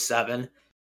first with 7.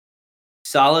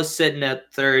 Salah's sitting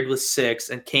at third with 6,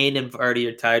 and Kane and Vardy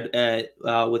are tied at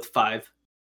with 5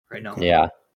 right now. Yeah.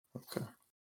 Okay.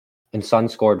 And Son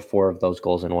scored 4 of those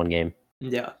goals in one game.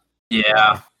 Yeah.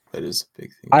 Yeah. That is a big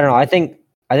thing. I don't know. I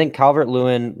think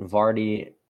Calvert-Lewin,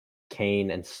 Vardy, Kane,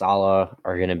 and Salah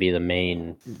are going to be the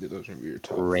main Those are your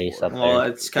top race 4. up there. Well,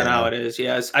 that's kind of how it is.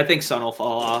 Yes, I think Son will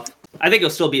fall off. I think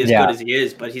he'll still be as good as he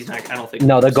is, but he's not. I don't think.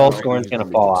 No, the goal scoring scoring is going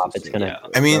to fall off. It's going to.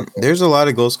 I mean, there's a lot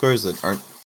of goal scorers that aren't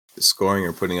scoring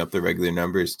or putting up the regular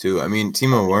numbers too. I mean,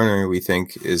 Timo Werner, we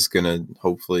think, is going to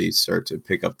hopefully start to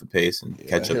pick up the pace and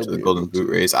catch up to the Golden Boot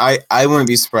race. I wouldn't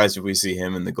be surprised if we see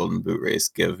him in the Golden Boot race.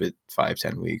 Give it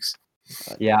 5-10 weeks.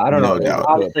 Yeah, I don't know. doubt.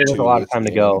 Obviously, there's a lot of time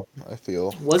to go. I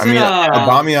feel.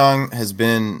 Aubameyang has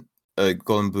been a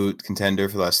Golden Boot contender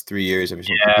for the last 3 years ever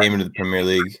since he came into the Premier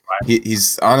League.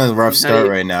 He's on a rough start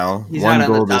right now. 1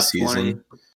 goal this season. 20.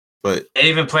 But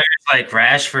even players like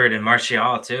Rashford and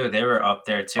Martial too, they were up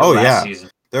there too last season.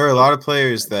 There are a lot of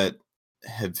players that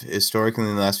have historically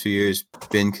in the last few years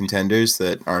been contenders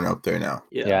that aren't up there now.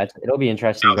 Yeah, it'll be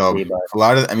interesting to see. But a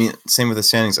lot of, same with the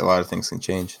standings. A lot of things can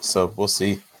change. So we'll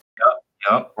see.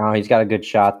 Yep. Oh, he's got a good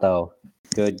shot though.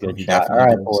 Good shot. All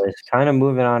right, boys. Kind of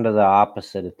moving on to the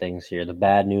opposite of things here. The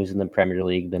bad news in the Premier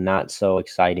League. The not so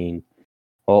exciting,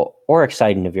 or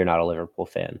exciting if you're not a Liverpool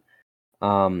fan.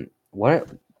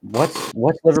 What's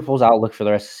Liverpool's outlook for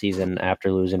the rest of the season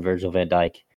after losing Virgil van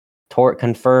Dijk?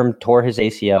 Confirmed tore his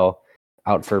ACL,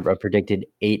 out for a predicted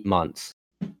 8 months.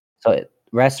 So the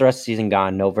rest of the season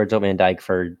gone. No Virgil van Dijk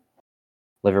for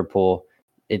Liverpool.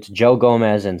 It's Joe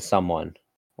Gomez and someone.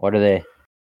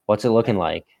 What's it looking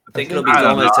like? I think it'll be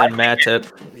Gomez and Matip.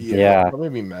 Yeah.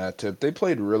 Maybe Matip. They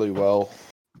played really well.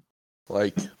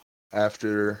 Like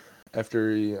after Van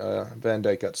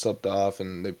Dijk got subbed off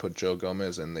and they put Joe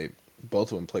Gomez and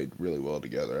both of them played really well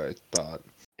together, I thought.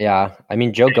 Yeah, I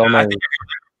mean Joe Gomez.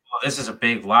 This is a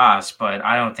big loss, but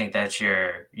I don't think that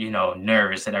you're,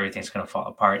 nervous that everything's going to fall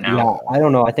apart now. Yeah, I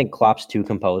don't know. I think Klopp's too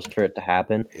composed for it to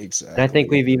happen. Exactly. And I think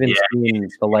we've even seen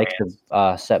the likes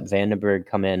of Sepp Vandenberg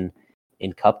come in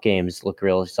cup games look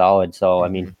really solid. So, I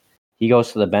mean, he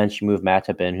goes to the bench, you move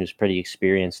Matip in, who's pretty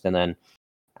experienced. And then,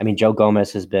 Joe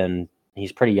Gomez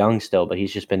he's pretty young still, but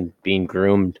he's just been being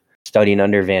groomed, studying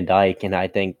under Van Dijk. And I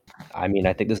think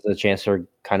this is a chance for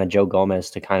kind of Joe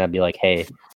Gomez to kind of be like, hey,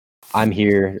 I'm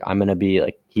here. I'm going to be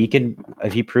like,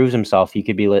 if he proves himself, he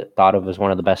could be thought of as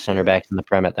one of the best center backs in the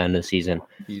Prem at the end of the season.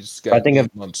 He's got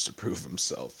 8 months to prove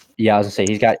himself. Yeah, I was going to say,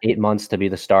 he's got 8 months to be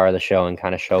the star of the show and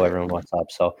kind of show everyone what's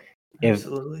up. So if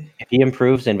he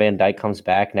improves and Van Dijk comes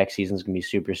back, next season's going to be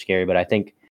super scary. But I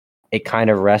think it kind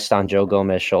of rests on Joe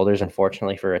Gomez's shoulders,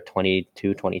 unfortunately, for a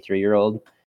 22, 23-year-old.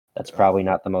 That's probably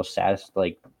not the most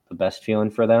the best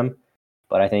feeling for them.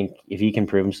 But I think if he can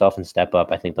prove himself and step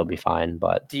up, I think they'll be fine.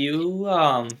 But do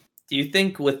you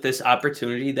think with this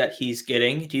opportunity that he's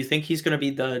getting, do you think he's going to be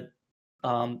the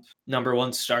number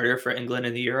 1 starter for England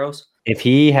in the Euros? If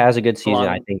he has a good season,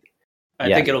 I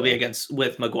think it'll be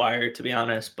with Maguire, to be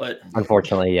honest. But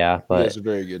unfortunately, yeah. But he has a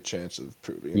very good chance of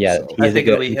proving himself. I think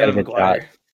it'll be him and Maguire.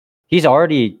 He's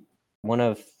already one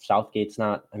of Southgate's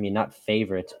not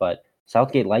favorites, but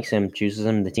Southgate likes him, chooses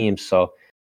him in the team. So,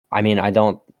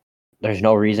 there's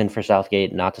no reason for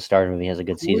Southgate not to start him if he has a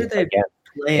good season. Again,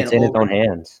 it's in his own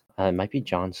hands. It might be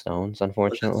John Stones,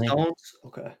 unfortunately. Stones?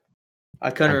 Okay.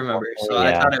 I couldn't remember. So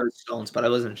I thought it was Stones, but I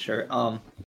wasn't sure.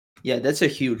 Yeah, that's a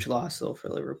huge loss, though, for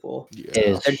Liverpool.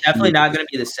 Yeah. They're definitely not going to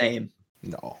be the same.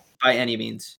 No. By any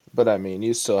means. But,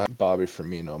 you still have Bobby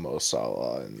Firmino, Mo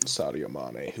Salah, and Sadio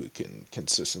Mane who can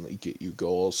consistently get you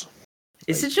goals.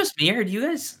 Is it just me, or do you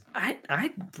guys...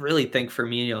 I really think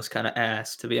Firmino's kind of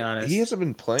ass, to be honest. He hasn't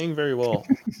been playing very well.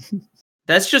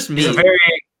 That's just me. He's a very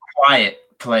quiet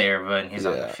player, but he's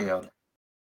on the field.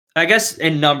 I guess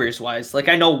in numbers wise, like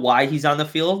I know why he's on the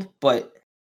field, but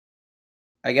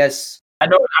I guess I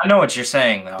know what you're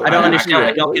saying though. I don't understand.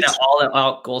 I don't get get an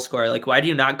all-out goal scorer. Like, why do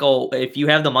you not go if you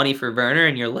have the money for Werner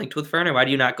and you're linked with Werner? Why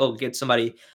do you not go get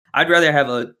somebody? I'd rather have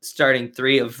a starting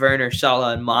three of Werner,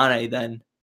 Salah, and Mane than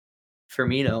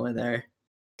Firmino in there.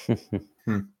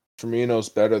 Firmino's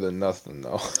better than nothing,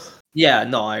 though. Yeah,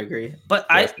 no, I agree. But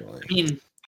I mean,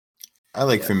 I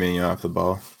like Firmino off the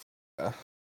ball. Yeah.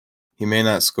 He may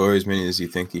not score as many as you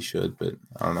think he should, but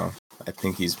I don't know. I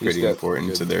think he's pretty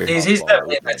important to their. He's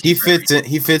definitely He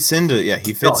fits into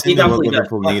what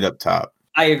Liverpool need up top.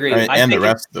 I agree. Right? And the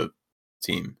rest of the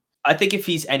team. I think if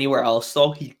he's anywhere else,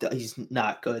 though, he's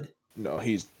not good. No,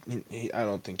 I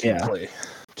don't think he'll play.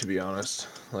 To be honest,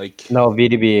 no,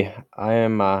 VDB.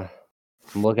 I'm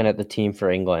looking at the team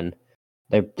for England.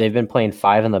 They've been playing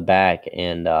 5 in the back,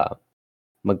 and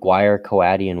Maguire,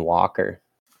 Coady, and Walker.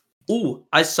 Ooh,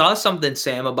 I saw something,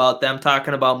 Sam, about them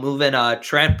talking about moving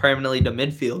Trent permanently to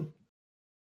midfield.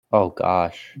 Oh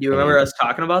gosh, do you remember us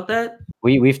talking about that?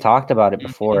 We've talked about it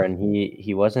before, and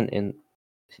he wasn't in.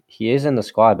 He is in the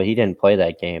squad, but he didn't play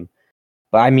that game.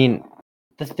 But I mean,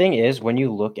 the thing is, when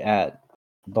you look at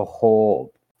the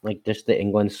whole, like just the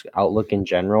England's outlook in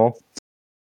general,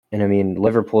 and I mean,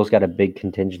 Liverpool's got a big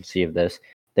contingency of this.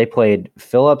 They played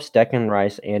Phillips, Declan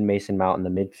Rice, and Mason Mount in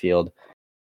the midfield.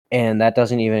 And that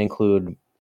doesn't even include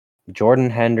Jordan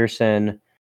Henderson.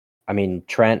 I mean,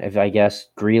 Trent, if I guess,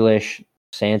 Grealish,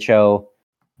 Sancho,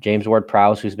 James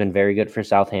Ward-Prowse, who's been very good for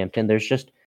Southampton. There's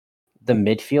just the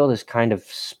midfield is kind of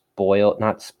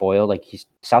not spoiled. Like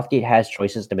Southgate has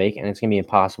choices to make, and it's gonna be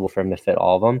impossible for him to fit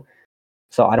all of them.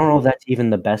 So I don't know if that's even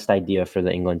the best idea for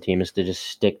the England team is to just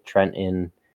stick Trent in.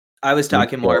 I was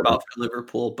talking more about for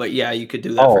Liverpool, but yeah, you could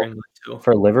do that for England too.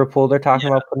 For Liverpool, they're talking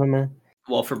about putting him in.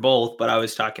 Well, for both, but I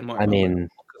was talking more. I mean,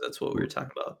 because that's what we were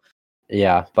talking about.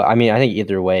 Yeah, but I mean, I think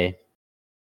either way,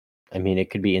 I mean,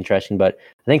 it could be interesting. But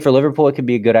I think for Liverpool, it could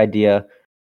be a good idea.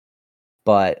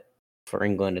 But for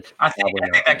England, it's I think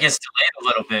that gets delayed a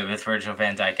little bit with Virgil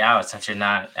van Dijk out, since you're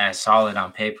not as solid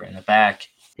on paper in the back.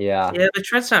 Yeah, but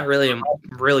Trent's not really a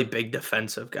really big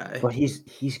defensive guy. But he's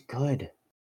good.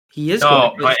 He is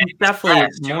good, but he's definitely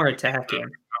more attacking.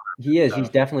 He is. He's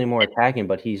definitely more attacking,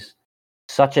 but he's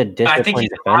such a disciplined I think he's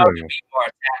defender. allowed to be more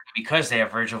attacking because they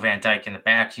have Virgil van Dijk in the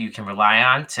back you can rely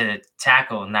on to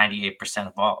tackle 98%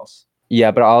 of balls.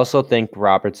 Yeah, but I also think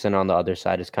Robertson on the other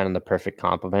side is kind of the perfect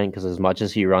complement because as much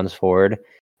as he runs forward, if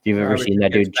you've ever seen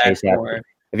that dude chase after,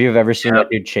 that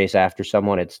dude chase after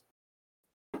someone,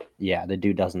 the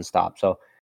dude doesn't stop. So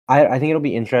I think it'll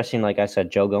be interesting. Like I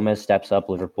said, Joe Gomez steps up,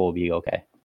 Liverpool will be okay.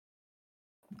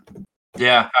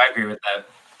 Yeah, I agree with that.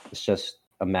 It's just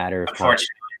a matter of unfortunately.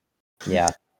 Yeah.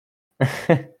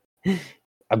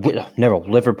 Never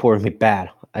Liverpool would be bad.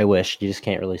 I wish. You just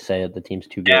can't really say it. The team's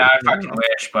too good. Yeah, I fucking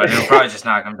wish, but it'll probably just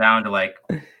knock them down to like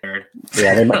third.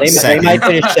 Yeah, they might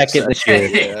finish second this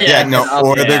year.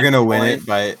 Or they're gonna win it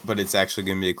but it's actually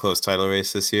gonna be a close title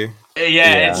race this year.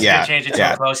 It's gonna change it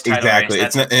to a close title exactly.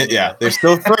 race. They're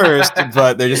still first,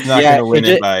 but they're just not gonna win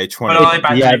it by 20. But only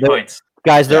by 3 points.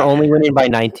 Guys, they're only winning by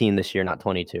 19 this year, not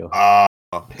 22. Oh,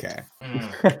 okay.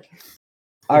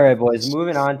 All right, boys.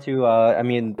 Moving on to, I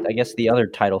guess the other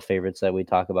title favorites that we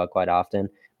talk about quite often.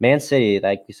 Man City,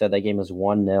 like you said, that game was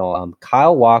 1-0.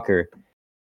 Kyle Walker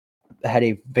had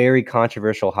a very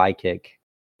controversial high kick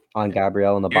on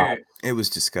Gabriel in the box. It was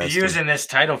disgusting. You're using this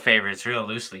title favorites real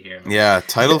loosely here. Yeah,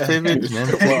 title favorites, man.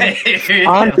 Dude,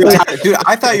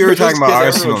 I thought you were talking about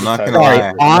Arsenal, not gonna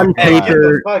lie. On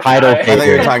paper, title favorites. I thought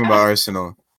you were talking about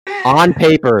Arsenal. On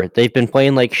paper, they've been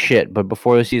playing like shit, but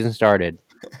before the season started,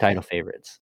 title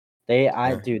favorites.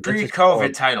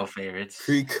 Pre-COVID title favorites.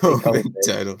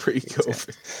 Pre-COVID.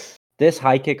 This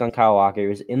high kick on Kyle Walker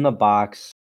was in the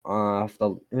box. It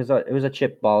was a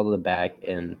chip ball to the back,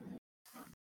 and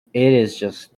it is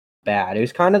just bad. It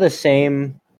was kind of the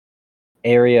same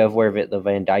area of where the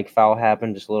Van Dijk foul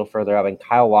happened, just a little further up. And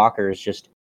Kyle Walker is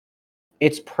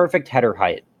it's perfect header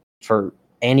height for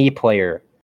any player.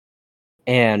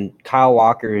 And Kyle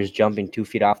Walker is jumping 2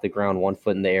 feet off the ground, 1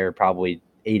 foot in the air, probably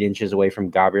 8 inches away from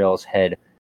Gabriel's head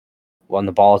when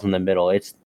the ball's in the middle.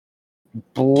 It's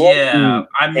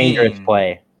dangerous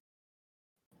play.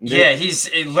 Yeah, he's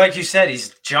like you said,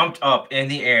 he's jumped up in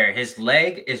the air. His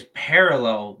leg is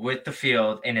parallel with the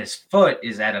field, and his foot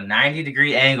is at a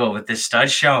 90-degree angle with the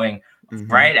stud showing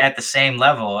right at the same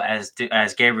level as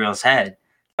Gabriel's head.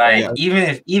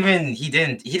 Even he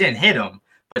didn't hit him,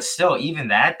 but still, even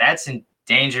that's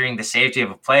endangering the safety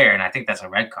of a player, and I think that's a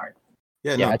red card.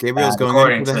 Yeah, Gabriel's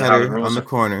going into the header on the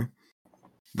corner.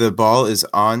 The ball is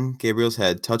on Gabriel's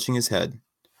head, touching his head.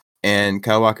 and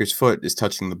Kyle Walker's foot is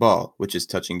touching the ball, which is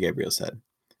touching Gabriel's head.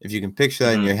 If you can picture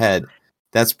that in your head,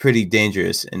 that's pretty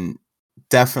dangerous and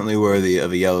definitely worthy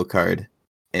of a yellow card.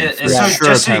 And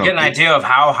just so you get an idea of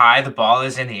how high the ball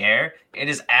is in the air, it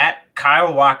is at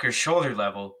Kyle Walker's shoulder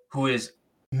level, who is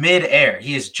mid-air.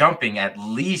 He is jumping at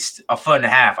least 1.5 foot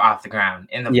off the ground,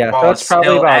 and the ball is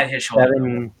still at his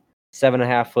shoulder.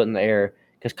 7.5 foot in the air,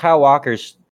 because Kyle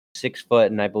Walker's 6 foot,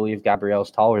 and I believe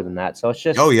Gabriel's taller than that. So it's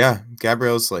just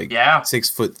Gabriel's 6'3", 6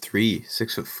 foot.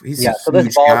 He's a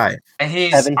huge guy, and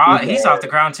he's off the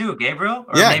ground too. Gabriel,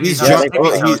 or maybe he's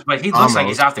but he looks like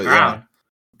he's off the ground.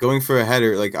 Going for a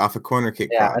header, off a corner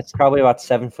kick. Yeah, it's probably about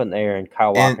 7 foot in the air, and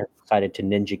Kyle Walker decided to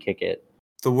ninja kick it.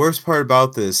 The worst part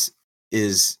about this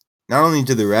is not only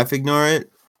did the ref ignore it,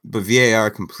 but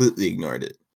VAR completely ignored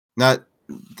it. Not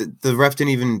the ref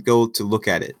didn't even go to look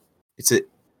at it. It's a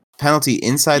penalty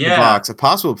inside the box, a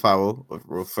possible foul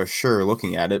for sure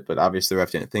looking at it, but obviously the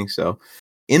ref didn't think so.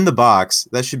 In the box,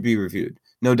 that should be reviewed.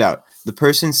 No doubt. The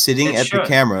person sitting at the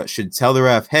camera should tell the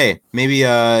ref, hey, maybe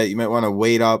you might want to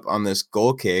wait up on this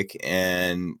goal kick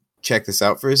and check this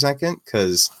out for a second,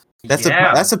 because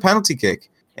that's a penalty kick.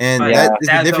 And that is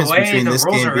the difference between this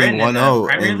game being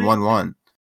 1-0 and 1-1.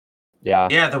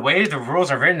 Yeah, the way the rules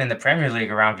are written in the Premier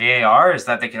League around VAR is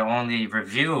that they can only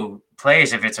review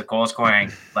plays if it's a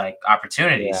goal-scoring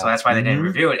opportunity. Yeah. So that's why they didn't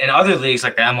review it. In other leagues,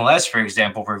 like the MLS, for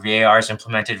example, where VAR is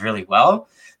implemented really well,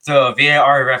 the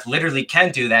VAR ref literally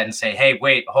can do that and say, hey,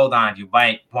 wait, hold on, you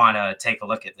might want to take a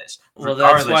look at this,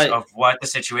 regardless of what the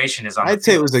situation is on I'd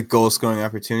say it was a goal-scoring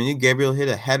opportunity. Gabriel hit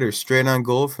a header straight on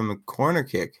goal from a corner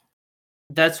kick.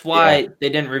 That's why they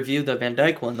didn't review the Van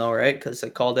Dijk one, though, right? Because they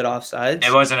called it offside.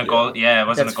 It wasn't a goal. Yeah, it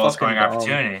wasn't a goal-scoring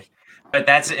opportunity. But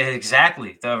that's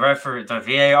exactly the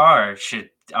VAR should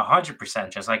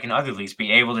 100%, just like in other leagues,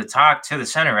 be able to talk to the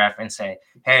center ref and say,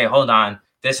 "Hey, hold on,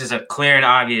 this is a clear and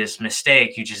obvious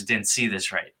mistake. You just didn't see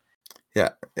this right."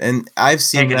 Yeah, and I've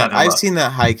seen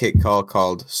that high kick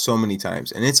called so many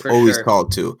times, and it's always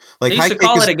called too. They used to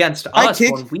call it against us. High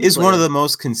kick is one of the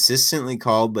most consistently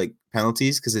called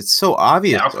penalties because it's so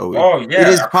obvious. It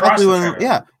is probably one.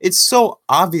 Yeah, it's so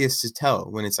obvious to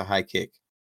tell when it's a high kick.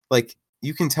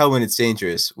 You can tell when it's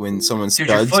dangerous when someone studs.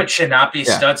 Your foot should not be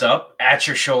studs up at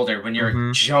your shoulder when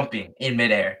you're jumping in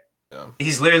midair. Yeah.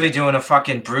 He's literally doing a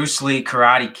fucking Bruce Lee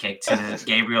karate kick to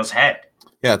Gabriel's head.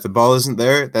 Yeah, if the ball isn't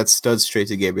there, that's studs straight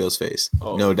to Gabriel's face.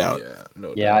 No doubt.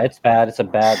 Yeah, it's bad. It's a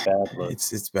bad look.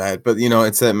 It's bad. But,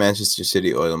 it's that Manchester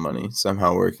City oil money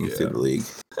somehow working through the league.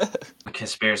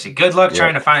 Conspiracy. Good luck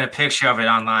trying to find a picture of it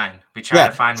online. We try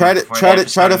to find try to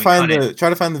find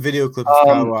the video clip of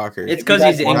Kyle Walker. It's because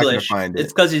he's English.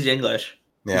 It's because he's English.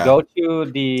 Yeah. Go to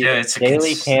the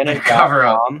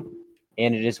dailycannon.com,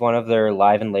 and it is one of their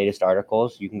live and latest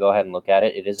articles. You can go ahead and look at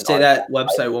it. It is Say that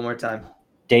website one more time.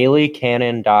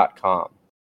 dailycannon.com.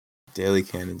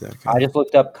 Dailycannon.com. I just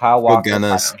looked up Kyle Walker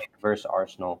versus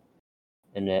Arsenal,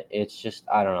 and it's just,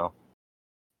 I don't know.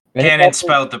 Cannon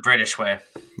spelled the British way.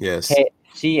 Yes.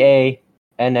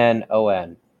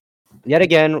 Cannon. Yet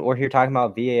again, we're here talking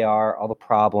about VAR, all the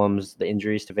problems, the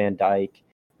injuries to Van Dijk,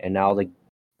 and now the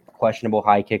questionable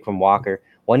high kick from Walker.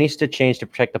 What needs to change to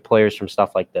protect the players from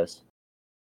stuff like this?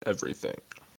 Everything.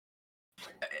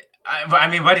 I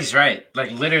mean, Buddy's right.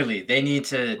 Literally, they need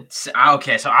to.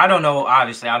 Okay, so I don't know.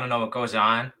 Obviously, I don't know what goes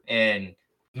on in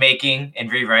making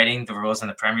and rewriting the rules in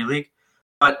the Premier League.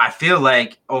 But I feel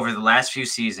like over the last few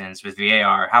seasons with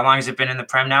VAR, how long has it been in the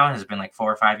Prem now? Has it been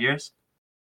 4 or 5 years?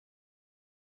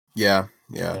 Yeah.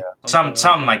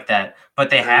 Something like that.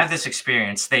 But they have this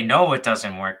experience. They know it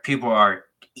doesn't work. People are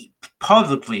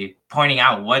publicly pointing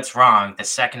out what's wrong the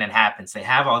second it happens. They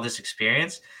have all this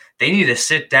experience. They need to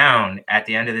sit down at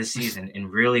the end of the season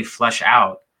and really flesh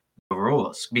out the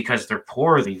rules because they're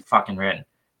poorly fucking written.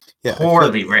 Yeah,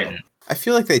 poorly written. I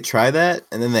feel like they try that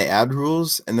and then they add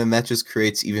rules and then that just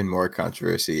creates even more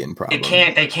controversy and problems.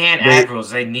 They can't add rules.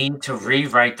 They need to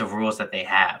rewrite the rules that they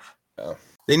have. Yeah.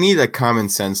 They need a common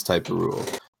sense type of rule.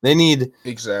 They need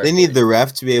the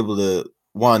ref to be able to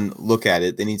look at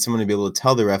it. They need someone to be able to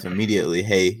tell the ref immediately,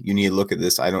 hey, you need to look at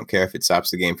this. I don't care if it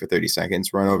stops the game for 30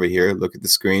 seconds. Run over here, look at the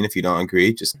screen. If you don't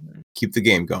agree, just keep the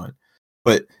game going.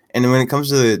 And when it comes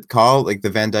to the call, the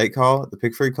Van Dijk call, the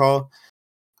Pickford call,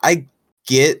 I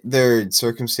get their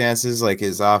circumstances,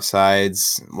 his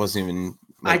offsides, wasn't even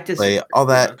play, all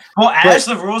that. Well, as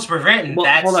the rules were written,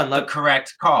 that's the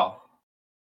correct call.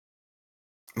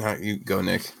 No, you go,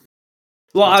 Nick.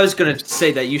 Well, I was going to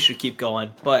say that you should keep going,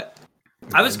 but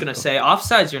I was going to say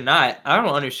offsides or not, I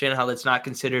don't understand how that's not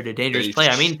considered a dangerous play.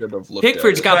 I mean,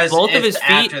 Pickford's got both of his feet.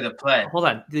 After the play. Hold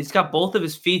on. He's got both of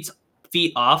his feet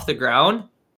off the ground,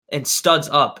 and studs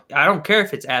up. I don't care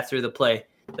if it's after the play.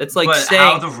 It's like but saying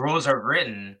how the rules are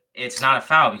written, it's not a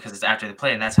foul because it's after the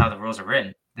play, and that's how the rules are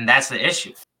written. And that's the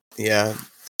issue. Yeah.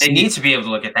 They need to be able to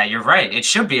look at that. You're right. It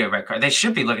should be a red card. They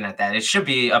should be looking at that. It should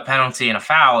be a penalty and a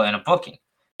foul and a booking.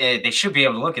 They should be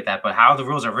able to look at that. But how the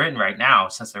rules are written right now,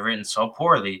 since they're written so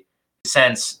poorly,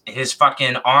 since his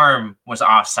fucking arm was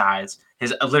offsides,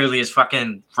 literally his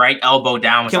fucking right elbow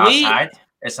down was offside,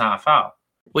 it's not a foul.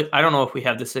 Wait, I don't know if we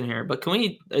have this in here, but can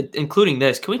we, including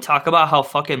this, can we talk about how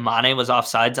fucking Mane was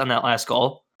offsides on that last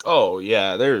goal? Oh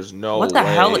yeah, there's no What the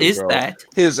way, hell is bro. that?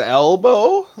 His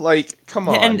elbow? Like, come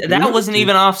on. And dude. that wasn't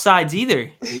even offsides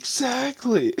either.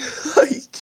 Exactly. Like,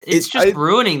 it's just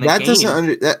ruining the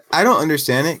game. I don't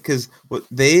understand it because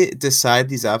they decide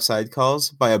these offside calls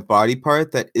by a body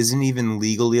part that isn't even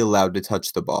legally allowed to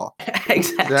touch the ball.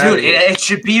 Exactly. Dude, it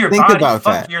should be your Think body. about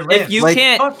Fuck that. your limbs. If you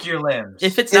can't, fuck your limbs.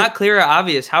 if it's not clear or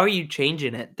obvious, how are you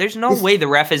changing it? There's no way the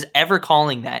ref is ever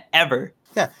calling that, ever.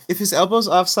 Yeah, if his elbow's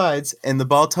offsides and the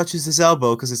ball touches his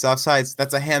elbow because it's offsides,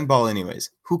 that's a handball anyways.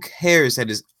 Who cares that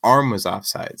his arm was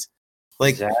offsides?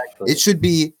 Like, Exactly. it should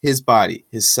be his body,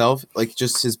 his self, like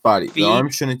just his body. Feet. The arm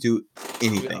shouldn't do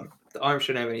anything. The arm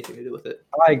shouldn't have anything to do with it.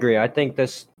 I agree. I think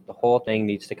the whole thing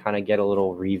needs to kind of get a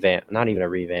little revamp. Not even a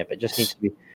revamp. It just needs to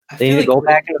be. They need to go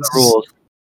back into the rules,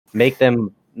 make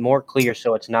them more clear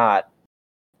so it's not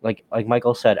like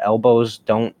Michael said. Elbows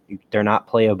they're not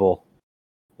playable.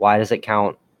 Why does it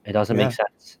count? It doesn't make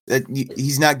sense.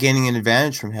 He's not gaining an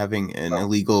advantage from having an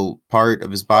illegal part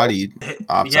of his body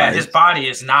offside. Yeah, his body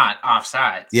is not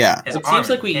offside. Yeah. His It arm,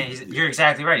 seems like you're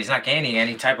exactly right. He's not gaining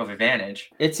any type of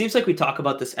advantage. It seems like we talk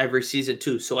about this every season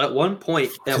too. So at one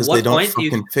point, Because they don't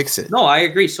fucking fix it. No, I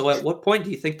agree. So at what point do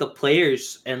you think the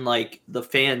players and like the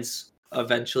fans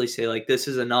eventually say like this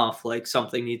is enough? Like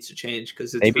something needs to change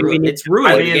because it's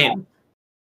ruining the game.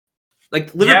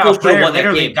 Like Liverpool should have won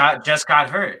that game. Just got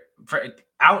hurt.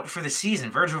 Out for the season.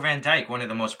 Virgil van Dijk, one of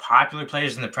the most popular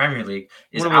players in the Premier League,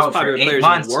 is out for 8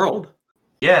 months. In the world.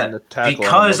 Yeah,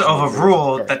 because of a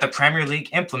rule that the Premier League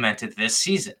implemented this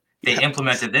season. They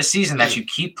implemented this season that you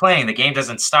keep playing. The game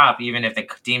doesn't stop even if they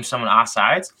deem someone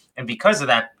offsides. And because of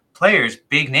that, players,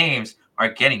 big names, are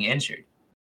getting injured.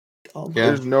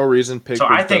 There's no reason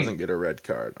Pickford think- doesn't get a red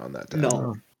card on that time.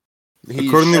 No.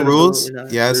 According to the rules,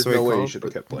 There's no way he should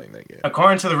have kept playing that game.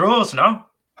 According to the rules, no.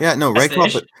 Yeah, no, That's right the call,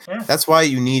 issue. but Yeah. that's why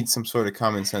you need some sort of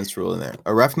common sense rule in there.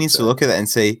 A ref needs to look at that and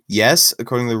say, yes,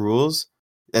 according to the rules,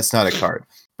 that's not a card.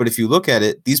 But if you look at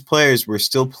it, these players were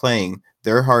still playing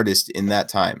their hardest in that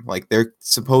time. Like, they're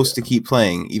supposed to keep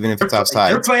playing, even if it's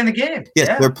offside. They're playing the game. Yes,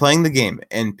 Yeah. they're playing the game.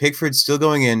 And Pickford still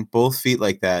going in, both feet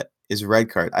like that, is a red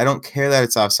card. I don't care that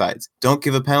it's offsides. Don't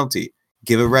give a penalty.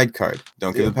 Give a red card.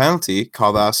 Don't give a penalty.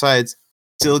 Call the offsides.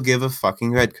 Still give a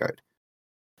fucking red card.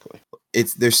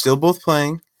 They're still both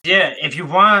playing. Yeah, if you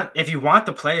want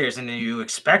the players and you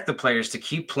expect the players to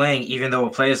keep playing even though a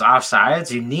play is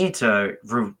offsides, you need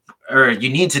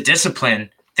to discipline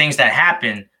things that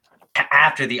happen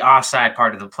after the offside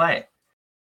part of the play.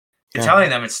 You're telling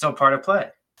them it's still part of play.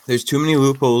 There's too many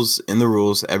loopholes in the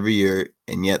rules every year,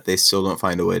 and yet they still don't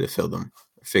find a way to fill them,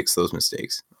 fix those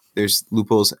mistakes. There's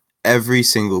loopholes every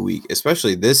single week,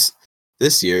 especially this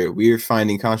year. We are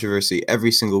finding controversy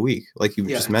every single week, like you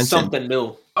just mentioned. Something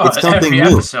new. It's something every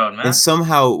new, episode, man. and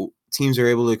somehow teams are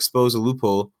able to expose a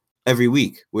loophole every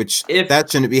week, which that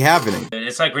shouldn't be happening.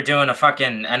 It's like we're doing a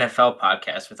fucking NFL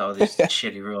podcast with all these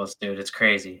shitty rules, dude. It's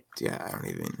crazy. Yeah, I don't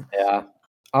even. Yeah.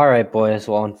 All right, boys.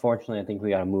 Well, unfortunately, I think we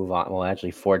got to move on. Well,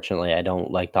 actually, fortunately, I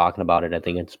don't like talking about it. I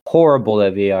think it's horrible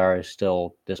that VR is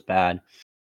still this bad.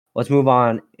 Let's move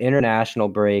on. International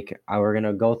break. We're going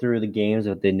to go through the games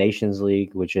of the Nations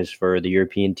League, which is for the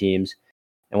European teams.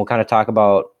 And we'll kind of talk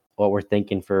about what we're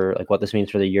thinking for, like, what this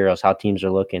means for the Euros, how teams are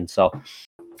looking. So,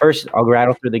 first, I'll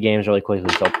rattle through the games really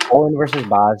quickly. So, Poland versus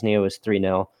Bosnia was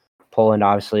 3-0. Poland,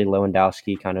 obviously,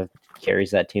 Lewandowski kind of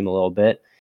carries that team a little bit.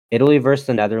 Italy versus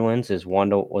the Netherlands was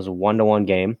a 1-1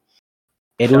 game.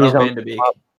 Italy's on the come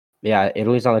up. Yeah,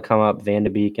 Italy's on the come up. Van de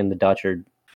Beek and the Dutch are,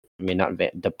 not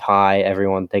Depay,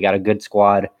 everyone. They got a good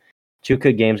squad. Two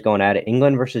good games going at it.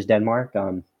 England versus Denmark.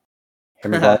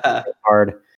 Henry got a red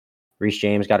card. Reece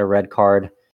James got a red card.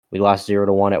 We lost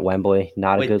 0-1 at Wembley.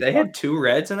 They had 2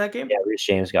 reds in that game? Yeah, Reece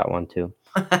James got one too.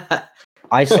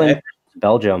 Iceland versus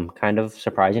Belgium. Kind of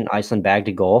surprising. Iceland bagged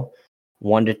a goal.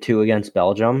 1-2 against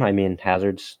Belgium.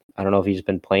 Hazard's, I don't know if he's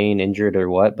been playing injured or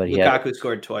what, but Lukaku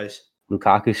scored twice.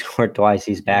 Lukaku scored twice.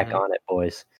 He's back on it,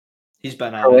 boys. He's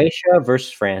been on Croatia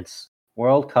versus France.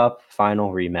 World Cup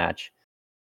final rematch.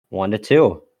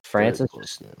 1-2. France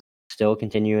is still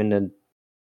continuing to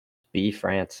be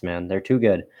France, man. They're too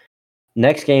good.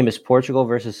 Next game is Portugal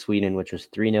versus Sweden, which was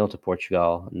 3-0 to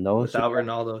Portugal. Without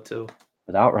Ronaldo, too.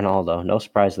 Without Ronaldo. No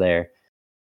surprise there.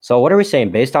 So what are we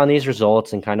saying? Based on these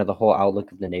results and kind of the whole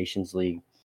outlook of the Nations League,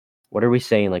 what are we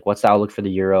saying? Like, what's the outlook for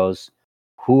the Euros?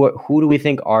 Who do we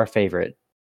think our favorite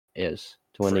is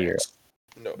to win the Euro?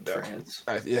 No doubt. France.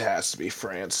 It has to be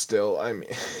France still. I mean,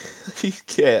 you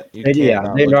can't. They're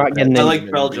not getting. I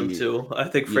like Belgium too. I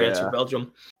think France or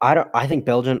Belgium. I think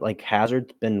Belgium, like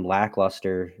Hazard's been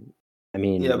lackluster. I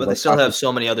mean, yeah, but they still have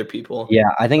so many other people. Yeah,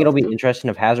 I think it'll be interesting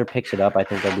if Hazard picks it up. I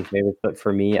think they'll be favored. But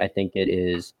for me, I think it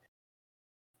is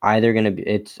either going to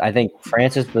be. I think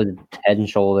France is the head and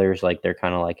shoulders. Like they're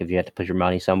kind of like if you have to put your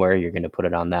money somewhere, you're going to put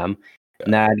it on them. Yeah.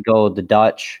 And then I'd go the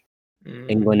Dutch,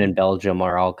 England, and Belgium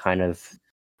are all kind of.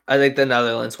 I think the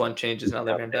Netherlands one changes now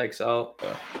that Van Dijk's out.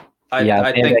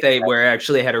 I think they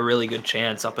actually had a really good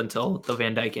chance up until the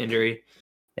Van Dijk injury.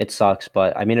 It sucks,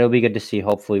 but I mean it'll be good to see.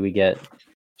 Hopefully we get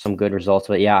some good results.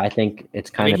 But yeah, I think it's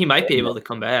kind of. I mean, he might be able to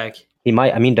come back. He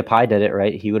might. I mean, Depay did it,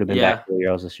 right? He would have been back for the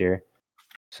Euros this year.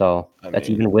 So that's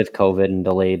even with COVID and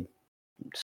delayed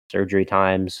surgery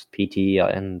times, PT,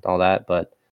 and all that.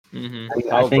 But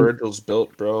how Virgil's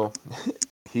built, bro.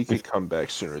 He could come back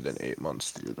sooner than 8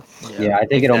 months, dude. Yeah, I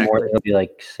think it'll be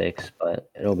like 6, but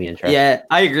it'll be interesting. Yeah,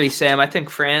 I agree, Sam. I think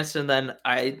France, and then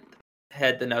I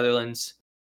had the Netherlands.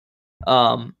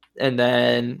 And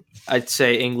then I'd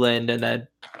say England, and then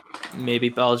maybe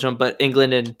Belgium. But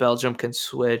England and Belgium can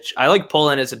switch. I like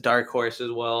Poland as a dark horse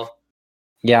as well.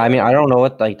 Yeah, I mean, I don't know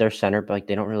what like their center, but like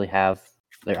they don't really have.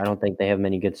 I don't think they have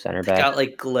many good center backs. Got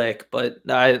like Glick, but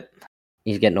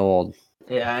he's getting old.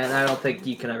 Yeah, and I don't think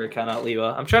you can ever count out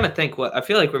Leva. I'm trying to think I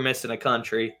feel like we're missing a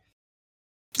country.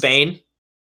 Spain?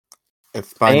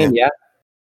 Spain, yeah.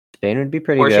 Spain would be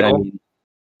pretty good. I mean,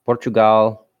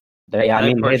 Portugal.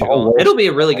 Portugal. It'll be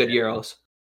a really good Euros.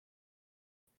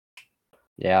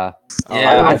 Yeah.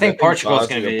 I think Portugal's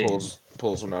going to be...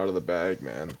 Pulls one out of the bag,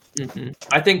 man. Mm-hmm.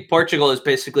 I think Portugal is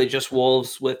basically just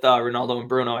Wolves with Ronaldo and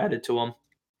Bruno added to them.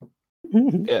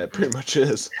 Yeah, it pretty much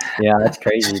is. Yeah, that's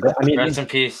crazy. But, I mean, rest in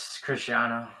peace,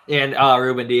 Cristiano. And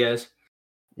Ruben Diaz.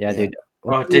 Yeah, dude.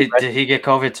 Oh, did he get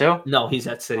COVID too? No, he's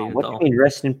at City. What do you mean,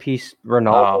 rest in peace,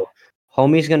 Ronaldo?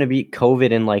 Homie's gonna beat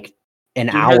COVID in like an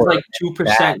hour. Has like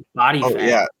 2% body fat.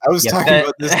 Yeah, I was talking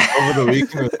about this over the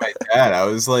weekend with my dad. I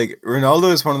was like,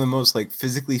 Ronaldo is one of the most like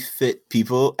physically fit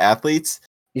athletes.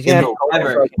 He's gonna have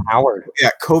for like an hour. Yeah,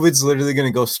 COVID's literally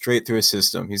gonna go straight through his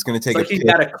system. He's gonna take. He's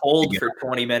got a cold for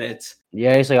 20 minutes.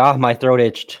 Yeah, he's like, my throat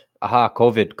itched. Aha,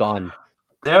 COVID gone.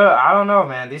 Dude, I don't know,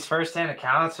 man. These first-hand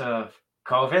accounts of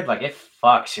COVID, like it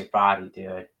fucks your body,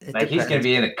 dude. Like he's gonna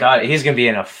be in the gut. He's gonna be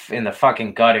in the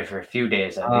fucking gutter for a few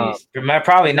days at least.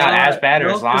 Probably not as bad or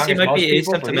as long as he might be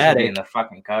asymptomatic in the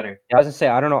fucking gutter. Yeah, I was gonna say,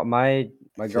 I don't know. My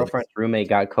girlfriend's roommate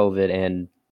got COVID and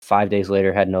 5 days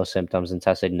later had no symptoms and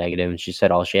tested negative, and she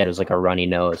said all she had was like a runny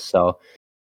nose. So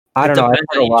I don't know. I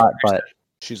heard a lot, but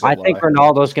I think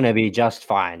Ronaldo's gonna be just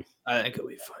fine. I think he'll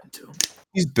be fine too.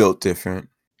 He's built different.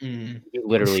 He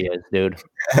literally is, dude.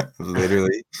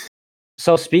 Literally.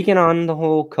 So speaking on the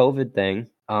whole COVID thing,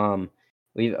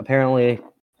 we've apparently,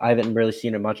 I haven't really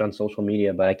seen it much on social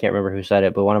media, but I can't remember who said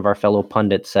it, but one of our fellow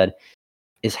pundits said,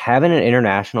 is having an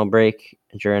international break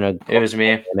during it was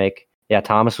me. Pandemic? Yeah,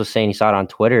 Thomas was saying he saw it on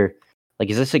Twitter.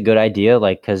 Like, is this a good idea?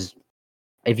 Like, because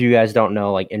if you guys don't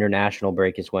know, like, international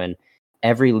break is when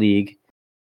every league,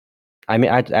 I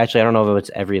mean, I don't know if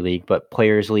it's every league, but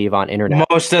players leave on international.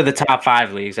 Most of the top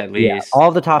 5 leagues, at least. Yeah,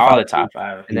 all the top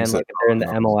five. And then, like, if they're in the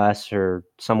MLS or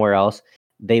somewhere else,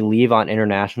 they leave on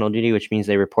international duty, which means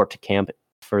they report to camp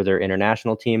for their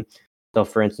international team. So,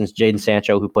 for instance, Jadon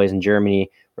Sancho, who plays in Germany,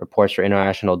 reports for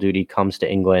international duty, comes to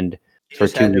England for 2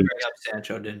 weeks. You had to bring up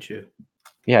Sancho, didn't you?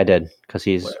 Yeah, I did, because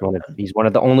he's one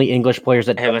of the only English players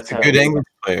that. Hey, that's a good English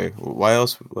player. Why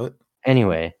else? What?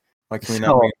 Anyway, why can we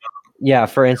not bring yeah,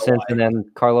 for instance, and then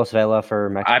Carlos Vela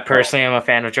for Mexico. I personally am a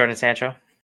fan of Jordan Sancho.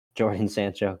 Jordan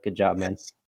Sancho, good job, man.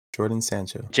 Jordan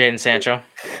Sancho. Jadon Sancho.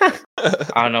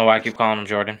 I don't know why I keep calling him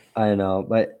Jordan. I know,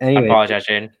 but anyway. I apologize,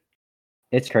 Jaden.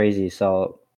 It's crazy.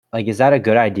 So, like, is that a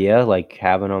good idea? Like,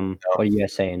 having them? No. What are you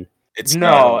guys saying? It's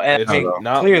not.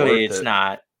 Clearly, it's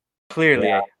not. Clearly,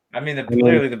 yeah.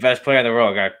 Clearly, the best player in the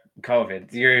world got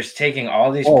COVID. You're just taking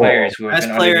all these players who have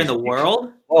best player in the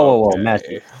world. Whoa,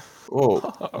 Messi. Whoa,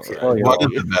 okay. One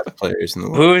of the best players in the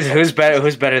world. Who's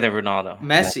better than Ronaldo?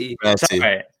 Messi. Messi.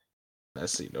 Sorry.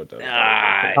 Messi, no doubt.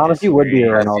 Thomas, you would be a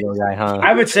Ronaldo guy, huh?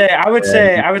 I would say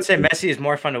Messi is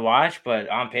more fun to watch, but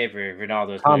on paper,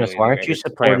 Ronaldo's. Thomas, why aren't you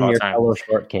supporting your fellow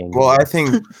short king? Well, I think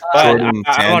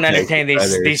I won't entertain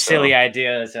these silly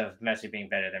ideas of Messi being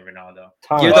better than Ronaldo.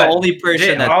 Thomas, you're the only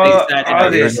person that thinks that.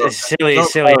 All these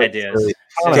silly ideas.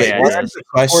 Thomas, why are you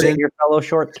supporting your fellow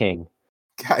short king?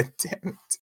 God damn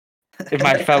it!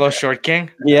 My fellow short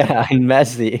king? Yeah, and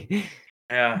Messi.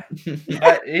 Yeah,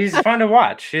 he's fun to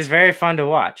watch. He's very fun to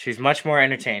watch. He's much more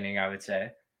entertaining, I would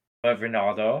say. But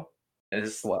Ronaldo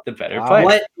is the better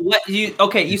player.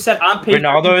 You said on paper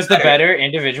Ronaldo is the better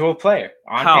individual player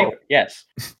on paper. Yes.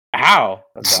 How?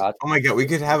 Oh my god, we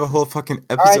could have a whole fucking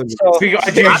episode. Right,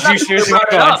 do you seriously want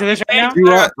to go into this right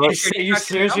now? You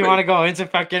seriously want to go into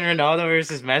fucking Ronaldo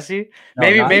versus Messi?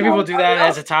 No, maybe we'll do that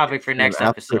as a topic for next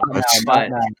episode.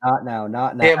 Not now.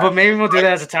 Yeah, but maybe we'll do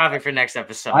that as a topic for next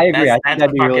episode. I agree. I think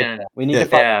that'd be really cool. We need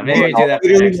to maybe we do that.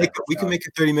 We can make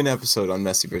a 30-minute episode on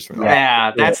Messi versus Ronaldo.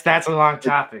 Yeah, that's a long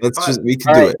topic. We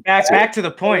can do it. Back to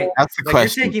the point. That's the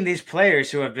question. You're taking these players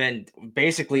who have been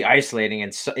basically isolating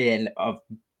in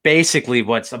basically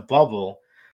what's a bubble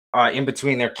in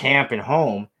between their camp and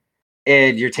home,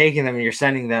 and you're taking them and you're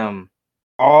sending them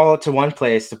all to one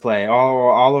place to play,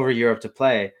 all over Europe to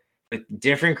play with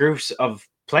different groups of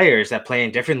players that play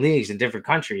in different leagues in different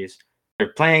countries.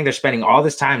 They're spending all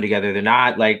this time together. They're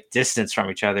not like distance from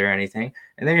each other or anything,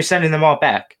 and then you're sending them all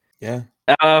back. Yeah.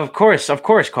 Of course,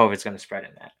 COVID's going to spread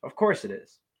in that. Of course it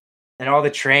is. And all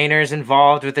the trainers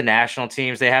involved with the national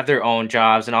teams, they have their own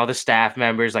jobs, and all the staff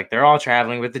members, like they're all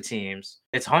traveling with the teams.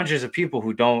 It's hundreds of people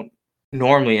who don't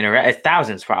normally interact,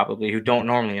 thousands probably, who don't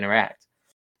normally interact.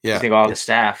 Yeah. I think all the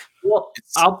staff. Well,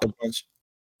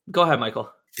 go ahead, Michael.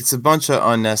 It's a bunch of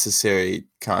unnecessary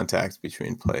contact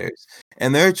between players.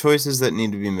 And there are choices that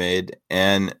need to be made.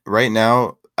 And right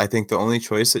now, I think the only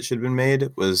choice that should have been made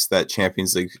was that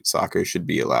Champions League soccer should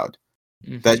be allowed.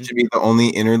 Mm-hmm. That should be the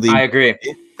only interleague. I agree.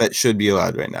 That should be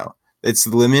allowed right now. It's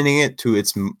limiting it to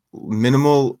its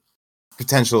minimal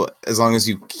potential as long as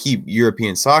you keep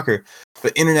European soccer.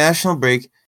 But international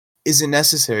break isn't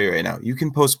necessary right now. You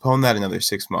can postpone that another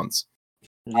 6 months.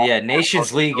 Yeah,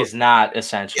 Nations League is not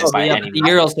essential by any means. The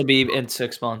Euros will be in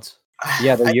 6 months.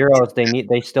 Yeah, the Euros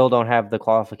they still don't have the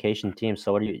qualification team.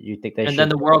 So what do you think they should? And then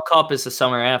the World Cup is the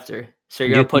summer after. So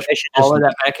you're gonna push all of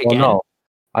that back again. No.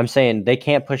 I'm saying they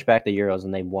can't push back the Euros,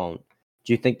 and they won't.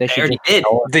 Do you think they should? Already did.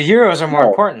 The Euros are more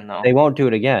important, though. They won't do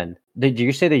it again. Did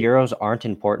you say the Euros aren't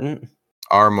important?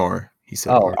 Are more. He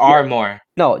said. Are more.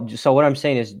 No. So what I'm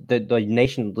saying is the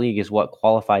Nation League is what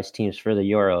qualifies teams for the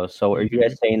Euros. So are you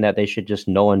guys saying that they should just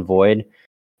null and void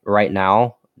right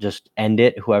now? Just end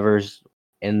it. Whoever's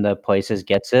in the places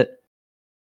gets it,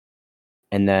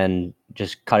 and then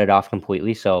just cut it off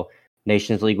completely. So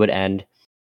Nations League would end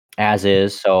as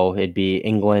is, so it'd be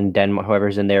England, Denmark,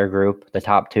 whoever's in their group, the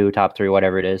top 2, top 3,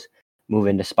 whatever it is, move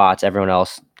into spots. Everyone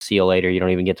else, see you later. You don't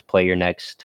even get to play your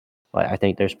next. I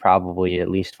think there's probably at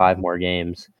least 5 more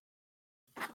games.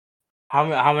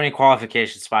 How many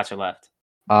qualification spots are left?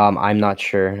 I'm not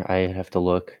sure. I have to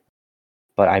look.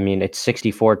 But I mean, it's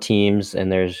 64 teams,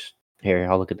 and there's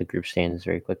I'll look at the group standings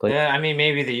very quickly. Yeah, I mean,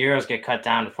 maybe the Euros get cut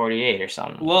down to 48 or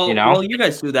something. Well, you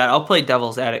guys do that. I'll play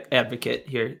devil's advocate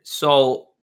here. So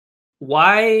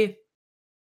why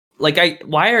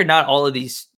are not all of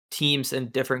these teams in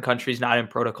different countries not in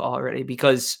protocol already?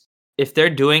 Because if they're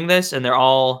doing this and they're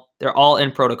all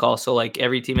in protocol, so like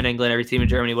every team in England, every team in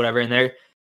Germany, whatever, and they're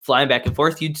flying back and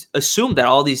forth, you'd assume that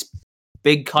all these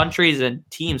big countries and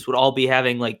teams would all be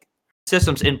having like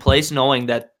systems in place knowing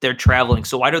that they're traveling.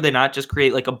 So why do they not just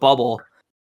create like a bubble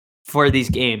for these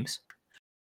games?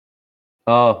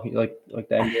 Oh, like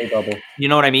the NBA bubble. You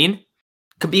know what I mean?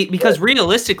 Because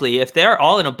realistically, if they're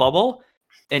all in a bubble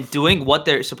and doing what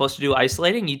they're supposed to do,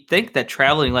 isolating, you'd think that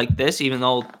traveling like this, even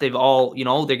though they've all,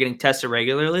 they're getting tested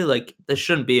regularly, like this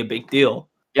shouldn't be a big deal.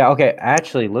 Yeah, okay.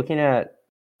 Actually, looking at,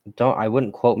 I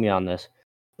wouldn't quote me on this,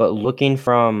 but looking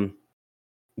from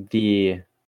the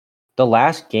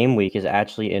last game week is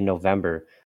actually in November.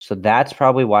 So that's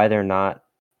probably why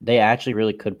they actually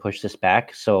really could push this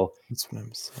back. So that's what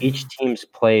I'm saying. Each team's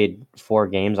played 4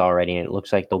 games already, and it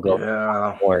looks like they'll go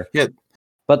 4. Yeah.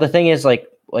 But the thing is, like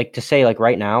to say, like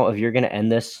right now, if you're going to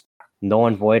end this null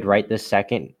and void right this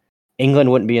second,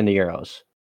 England wouldn't be in the Euros.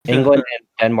 England and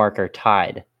Denmark are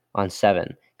tied on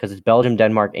 7 because it's Belgium,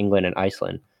 Denmark, England, and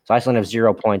Iceland. So Iceland have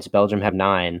 0 points. Belgium have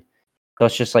 9. So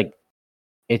it's just like,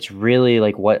 it's really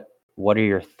like, what are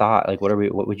your thoughts? Like, what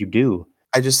would you do?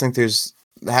 I just think there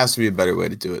has to be a better way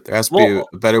to do it. There has to be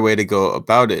a better way to go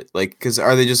about it. Like, because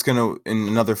are they just going to, in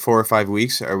another 4 or 5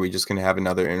 weeks, are we just going to have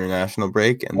another international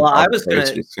break? And I was going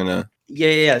to.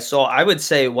 Yeah. So I would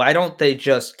say, why don't they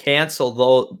just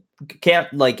cancel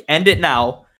end it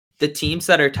now? The teams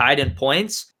that are tied in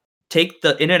points take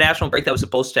the international break that was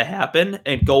supposed to happen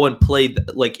and go and play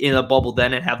like in a bubble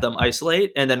then and have them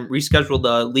isolate and then reschedule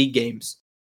the league games.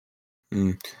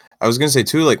 I was gonna say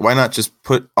too, like, why not just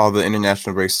put all the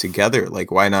international breaks together?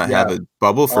 Like, why not have a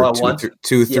bubble for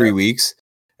 3 weeks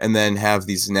and then have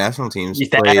these national teams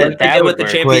play with the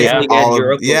Champions League and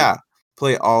Europa?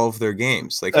 Play all of their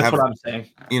games. Like, that's what I'm saying.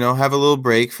 Have a little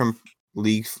break from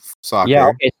league soccer. Yeah.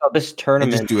 Okay. So this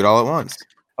tournament, and just do it all at once.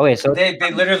 Okay. So they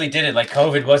literally did it like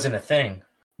COVID wasn't a thing.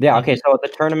 Yeah. Okay. So the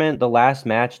tournament, the last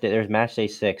match, there's match day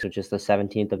 6, which is the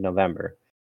 17th of November.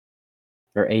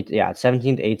 Or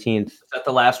 17th, 18th. Is that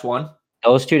the last one?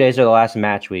 Those 2 days are the last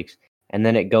match weeks, and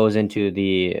then it goes into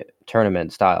the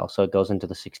tournament style, so it goes into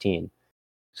the 16.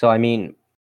 So I mean,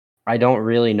 I don't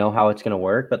really know how it's going to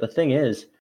work, but the thing is,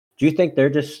 do you think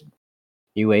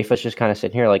UEFA's just kind of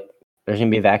sitting here like there's going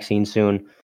to be a vaccine soon?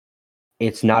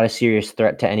 It's not a serious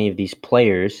threat to any of these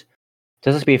players.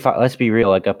 Let's be real.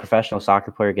 Like a professional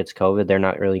soccer player gets COVID, they're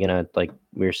not really gonna, like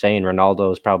we were saying,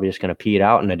 Ronaldo is probably just gonna pee it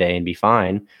out in a day and be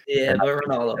fine. Yeah, but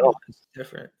Ronaldo is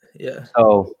different. Yeah.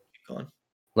 So,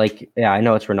 I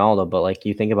know it's Ronaldo, but like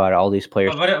you think about it, all these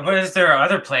players. But is there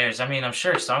other players? I mean, I'm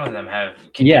sure some of them have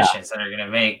conditions that are gonna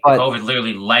make COVID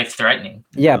literally life threatening.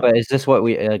 Yeah, but is this what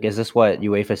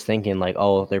UEFA's thinking? Like,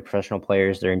 oh, they're professional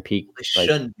players, they're in peak. They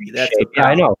shouldn't be. That's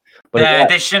I know. But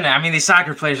they shouldn't. I mean, these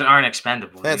soccer players aren't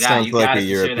expendable. That sounds like a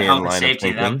European line of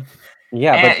thinking.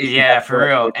 Yeah, for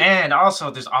real. And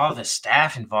also, there's all the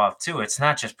staff involved too. It's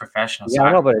not just professionals. Yeah,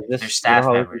 I know, but there's staff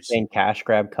members. Saying crash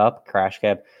grab.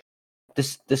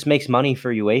 This makes money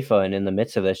for UEFA, and in the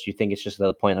midst of this, you think it's just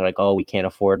the point like, oh, we can't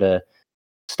afford to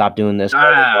stop doing this.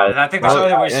 I think there's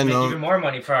other ways to make even more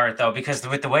money for it, though, because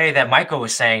with the way that Michael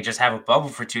was saying, just have a bubble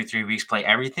for 2-3 weeks, play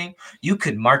everything, you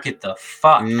could market the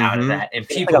fuck out of that, and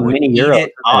people would eat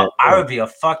it up. I would be a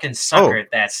fucking sucker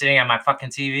at that, sitting on my fucking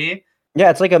TV. Yeah,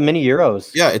 it's like a mini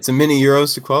Euros. Yeah, it's a mini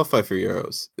Euros to qualify for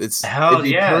Euros. Hell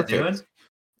yeah, dude.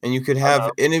 And you could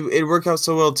have, and it worked out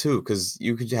so well too, because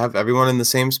you could have everyone in the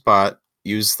same spot,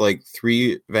 use like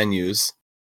 3 venues,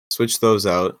 switch those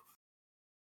out.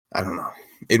 I don't know.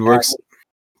 It works.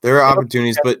 There are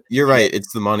opportunities, but you're right.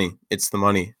 It's the money. It's the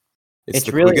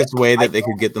quickest way that they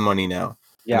could get the money now.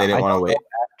 Yeah, and they didn't want to wait.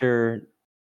 After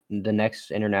the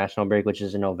next international break, which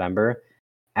is in November,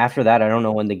 after that, I don't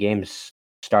know when the games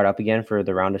start up again for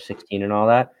the round of 16 and all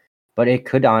that. But it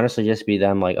could honestly just be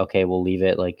them like, okay, we'll leave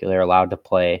it. Like they're allowed to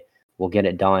play. We'll get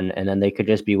it done. And then they could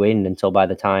just be waiting until by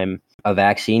the time a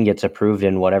vaccine gets approved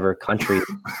in whatever country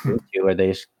or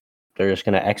they're just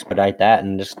going to expedite that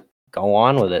and just go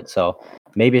on with it. So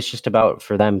maybe it's just about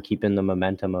for them keeping the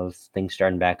momentum of things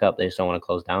starting back up. They just don't want to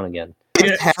close down again.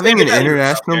 Is having an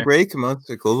international break amongst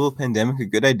a global pandemic a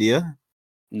good idea?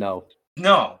 No.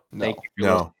 Thank you.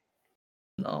 No.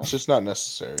 It's just not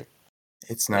necessary.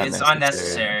 It's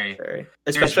unnecessary.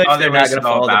 Especially There's if they're not going to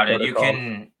follow about the it. You protocol.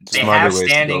 can. They have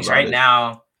standings right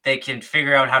now. They can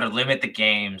figure out how to limit the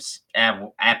games. At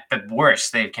the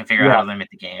worst, they can figure out how to limit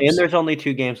the games. And there's only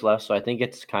 2 games left, so I think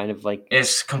it's kind of like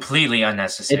it's completely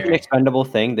unnecessary. It's an expendable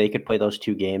thing. They could play those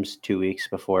 2 games 2 weeks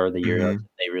before the Euros if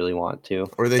they really want to.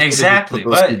 Or they put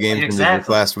those 2 games in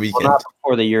last weekend. Well, not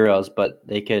before the Euros, but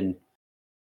they could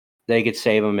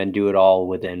save them and do it all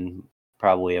within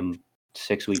probably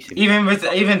 6 weeks.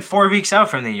 Even 4 weeks out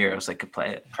from the Euros, they could play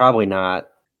it. Probably not,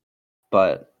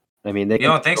 but I mean, you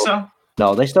don't think so?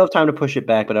 No, they still have time to push it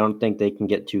back, but I don't think they can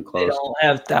get too close. They don't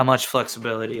have that much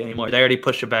flexibility anymore. They already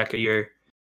pushed it back a year.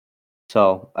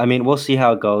 So, I mean, we'll see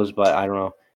how it goes, but I don't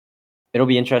know. It'll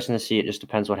be interesting to see. It just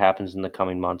depends what happens in the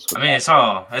coming months. I mean, it's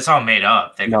all made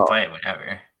up. They can play it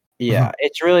whenever. Yeah,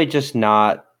 it's really just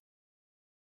not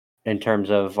in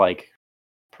terms of like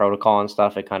protocol and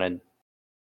stuff. It kind of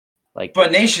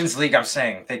But Nations League, I'm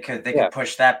saying they could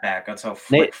push that back until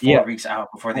 4 weeks out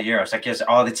before the Euros. That gives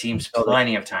all the teams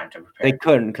plenty of time to prepare. They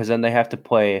couldn't, because then they have to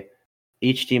play.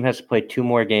 Each team has to play 2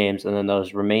 more games, and then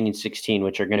those remaining 16,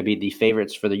 which are going to be the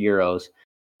favorites for the Euros,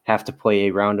 have to play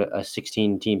a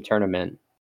 16-team tournament,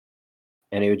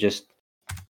 and it would just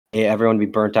everyone would be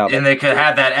burnt out. And they could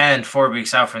have that end 4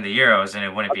 weeks out from the Euros, and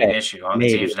it wouldn't be an issue. All the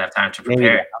teams would have time to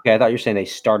prepare. Okay, I thought you were saying they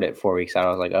start it 4 weeks out. I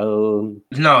was like, oh.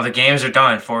 No, the games are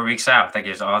done 4 weeks out. That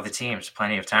gives all the teams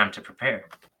plenty of time to prepare.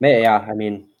 Yeah, I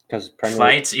mean, because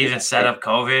flights even set up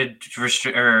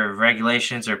COVID or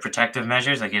regulations or protective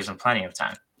measures. That gives them plenty of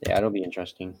time. Yeah, it'll be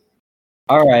interesting.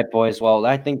 All right, boys. Well,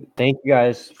 thank you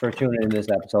guys for tuning in this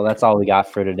episode. That's all we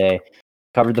got for today.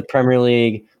 Covered the Premier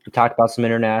League. We talked about some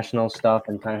international stuff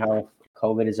and kind of how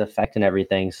COVID is affecting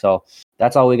everything. So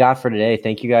that's all we got for today.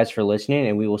 Thank you guys for listening,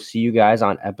 and we will see you guys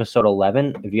on episode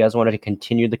 11. If you guys wanted to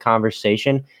continue the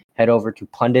conversation, head over to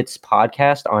Pundits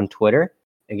Podcast on Twitter.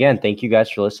 Again, thank you guys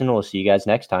for listening. We'll see you guys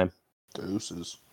next time. Deuces.